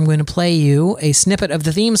office. I'm going to play you a snippet of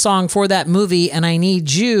the theme song for that movie, and I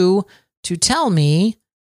need you to tell me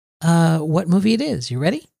what movie it is. You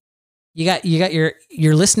ready? You got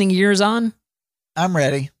your listening ears on? I'm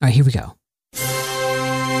ready. All right, here we go.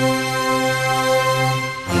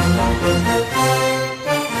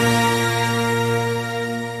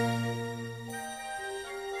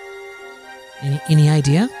 Any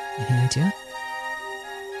idea? Any idea?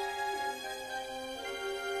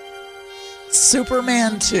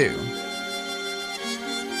 Superman 2.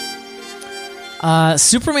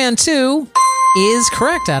 Superman 2 is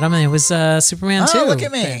correct, Adam. It was Superman 2. Oh, look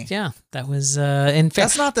at me. Yeah, that was in fact.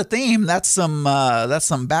 That's not the theme. That's some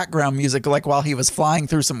background music, like while he was flying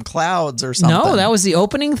through some clouds or something. No, that was the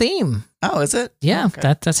opening theme. Oh, is it? Yeah,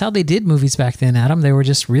 Okay. that's how they did movies back then, Adam. They were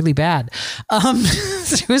just really bad.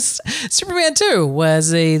 It was Superman 2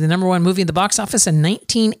 was the #1 movie in the box office in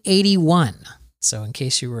 1981. So in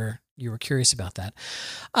case you were curious about that.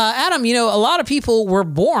 Adam, a lot of people were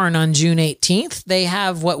born on June 18th. They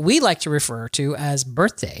have what we like to refer to as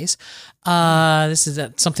birthdays. This is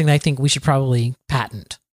something that I think we should probably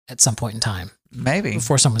patent at some point in time. Maybe.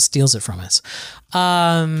 Before someone steals it from us.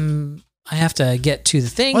 I have to get to the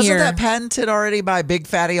thing Wasn't here. that patented already by Big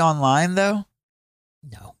Fatty Online, though?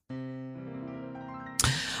 No.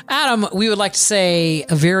 Adam, we would like to say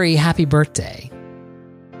a very happy birthday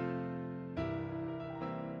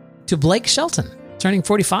to Blake Shelton, turning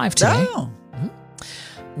 45 today. Oh.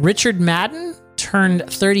 Richard Madden turned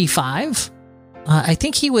 35. I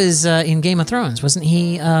think he was in Game of Thrones. Wasn't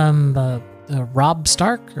he Robb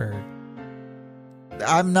Stark? Or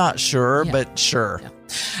I'm not sure, Yeah. but sure. Yeah.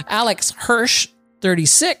 Alex Hirsch,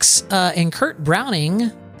 36. And Kurt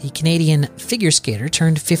Browning, the Canadian figure skater,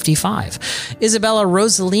 turned 55. Isabella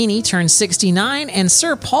Rossellini turned 69. And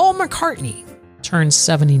Sir Paul McCartney turned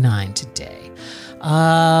 79 today.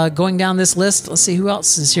 Going down this list, let's see who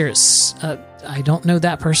else is here. I don't know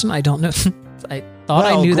that person. I don't know. I thought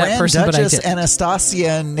I knew that person, but I Duchess didn't.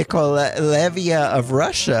 Anastasia Nikolaevna of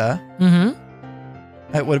Russia.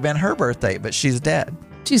 Mm-hmm. It would have been her birthday, but she's dead.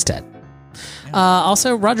 She's dead.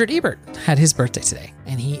 Also, Roger Ebert had his birthday today,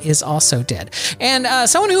 and he is also dead. And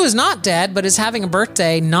someone who is not dead, but is having a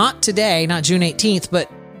birthday, not today, not June 18th, but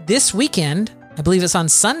this weekend, I believe it's on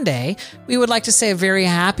Sunday, we would like to say a very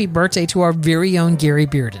happy birthday to our very own Gary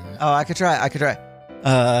Bearden. Oh, I could try.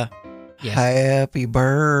 Yes. Happy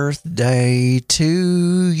birthday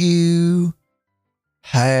to you.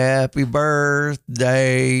 Happy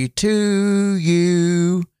birthday to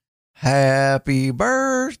you. Happy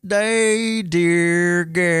birthday, dear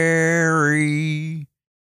Gary.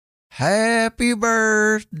 Happy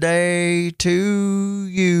birthday to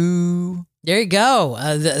you. There you go.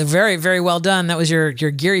 Very, very well done. That was your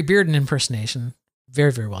Gary Bearden impersonation.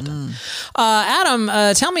 Very, very well done. Adam,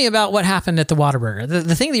 tell me about what happened at the Whataburger.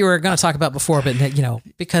 The thing that you were going to talk about before, but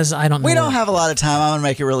because I don't know. We don't have a lot of time. I'm going to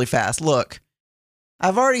make it really fast. Look,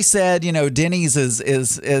 I've already said, Denny's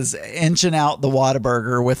is inching out the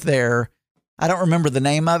Whataburger with their, I don't remember the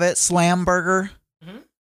name of it, Slam Burger.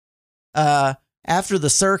 Mm-hmm. After the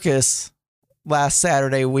circus last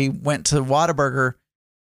Saturday, we went to Whataburger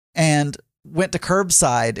and went to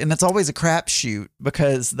curbside, and it's always a crapshoot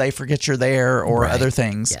because they forget you're there or other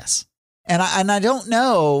things. Yes. And I don't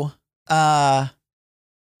know. I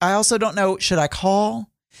also don't know, should I call?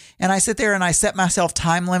 And I sit there and I set myself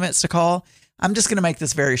time limits to call. I'm just going to make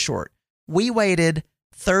this very short. We waited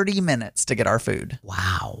 30 minutes to get our food.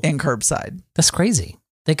 Wow. In curbside. That's crazy.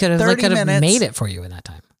 They could have made it for you in that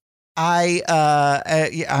time.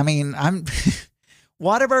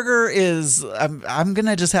 Whataburger is, I'm going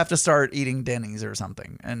to just have to start eating Denny's or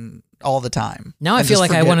something and all the time. Now I feel like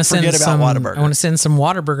I want to send some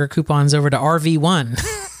Whataburger coupons over to RV1.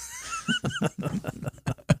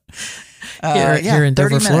 Here in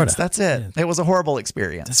Dover, Florida. That's it. Yeah. It was a horrible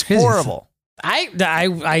experience. That's crazy. Horrible.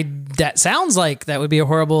 That sounds like that would be a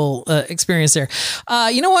horrible experience there.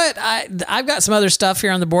 You know what? I've got some other stuff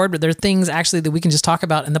here on the board, but there are things actually that we can just talk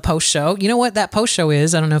about in the post show. You know what that post show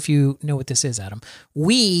is? I don't know if you know what this is, Adam.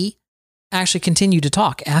 We actually continue to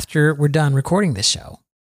talk after we're done recording this show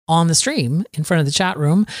on the stream in front of the chat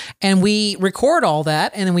room, and we record all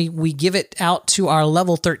that, and then we give it out to our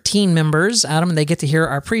level 13 members, Adam, and they get to hear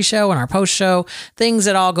our pre-show and our post-show, things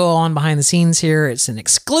that all go on behind the scenes here. It's an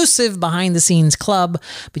exclusive behind the scenes club,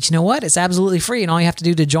 but you know what? It's absolutely free, and all you have to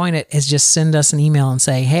do to join it is just send us an email and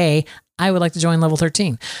say, hey, I would like to join level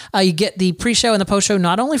 13. You get the pre-show and the post-show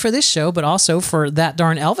not only for this show, but also for That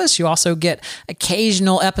Darn Elvis. You also get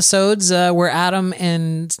occasional episodes where Adam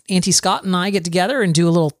and Auntie Scott and I get together and do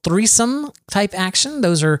a little threesome type action.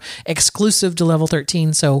 Those are exclusive to level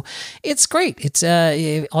 13. So it's great. It's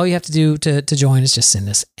all you have to do to join is just send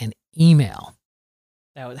us an email.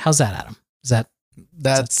 How's that, Adam?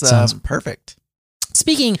 That's perfect.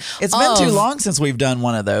 Speaking it's been too long since we've done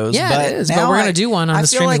one of those. Yeah, but it is. But we're going to do one on the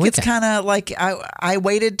streaming weekend. I feel like it's kind of like I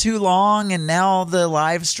waited too long, and now the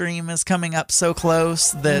live stream is coming up so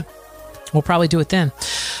close that we'll probably do it then.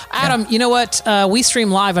 Adam, you know what? We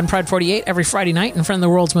stream live on Pride 48 every Friday night in front of the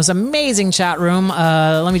world's most amazing chat room.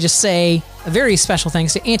 Let me just say a very special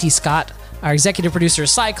thanks to Auntie Scott, our executive producer,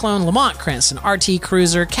 Cyclone, Lamont Cranston, RT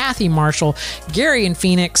Cruiser, Kathy Marshall, Gary in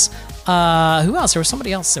Phoenix. Who else? There was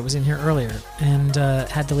somebody else that was in here earlier and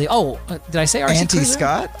had to leave. Did I say RT Auntie Cruiser?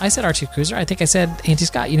 Scott? I said RT Cruiser. I think I said Auntie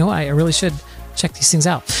Scott. You know what? I really should check these things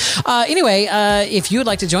out. Anyway, if you would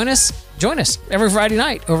like to join us every Friday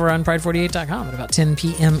night over on Pride48.com at about 10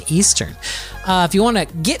 p.m. Eastern. If you want to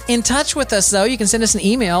get in touch with us, though, you can send us an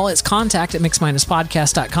email. It's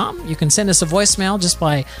contact@mix-podcast.com. You can send us a voicemail just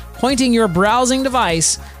by pointing your browsing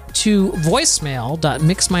device to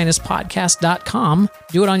voicemail.mix-podcast.com.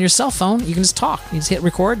 Do it on your cell phone. You can just talk. You just hit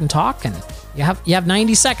record and talk, and you have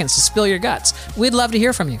 90 seconds to spill your guts. We'd love to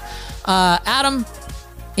hear from you. Adam,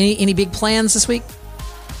 any big plans this week?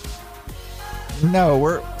 No,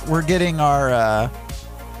 we're getting our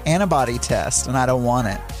antibody test, and I don't want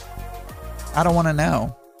it. I don't want to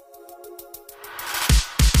know.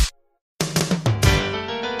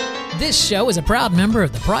 This show is a proud member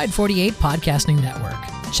of the Pride 48 Podcasting Network.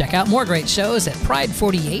 Check out more great shows at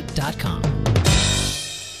pride48.com.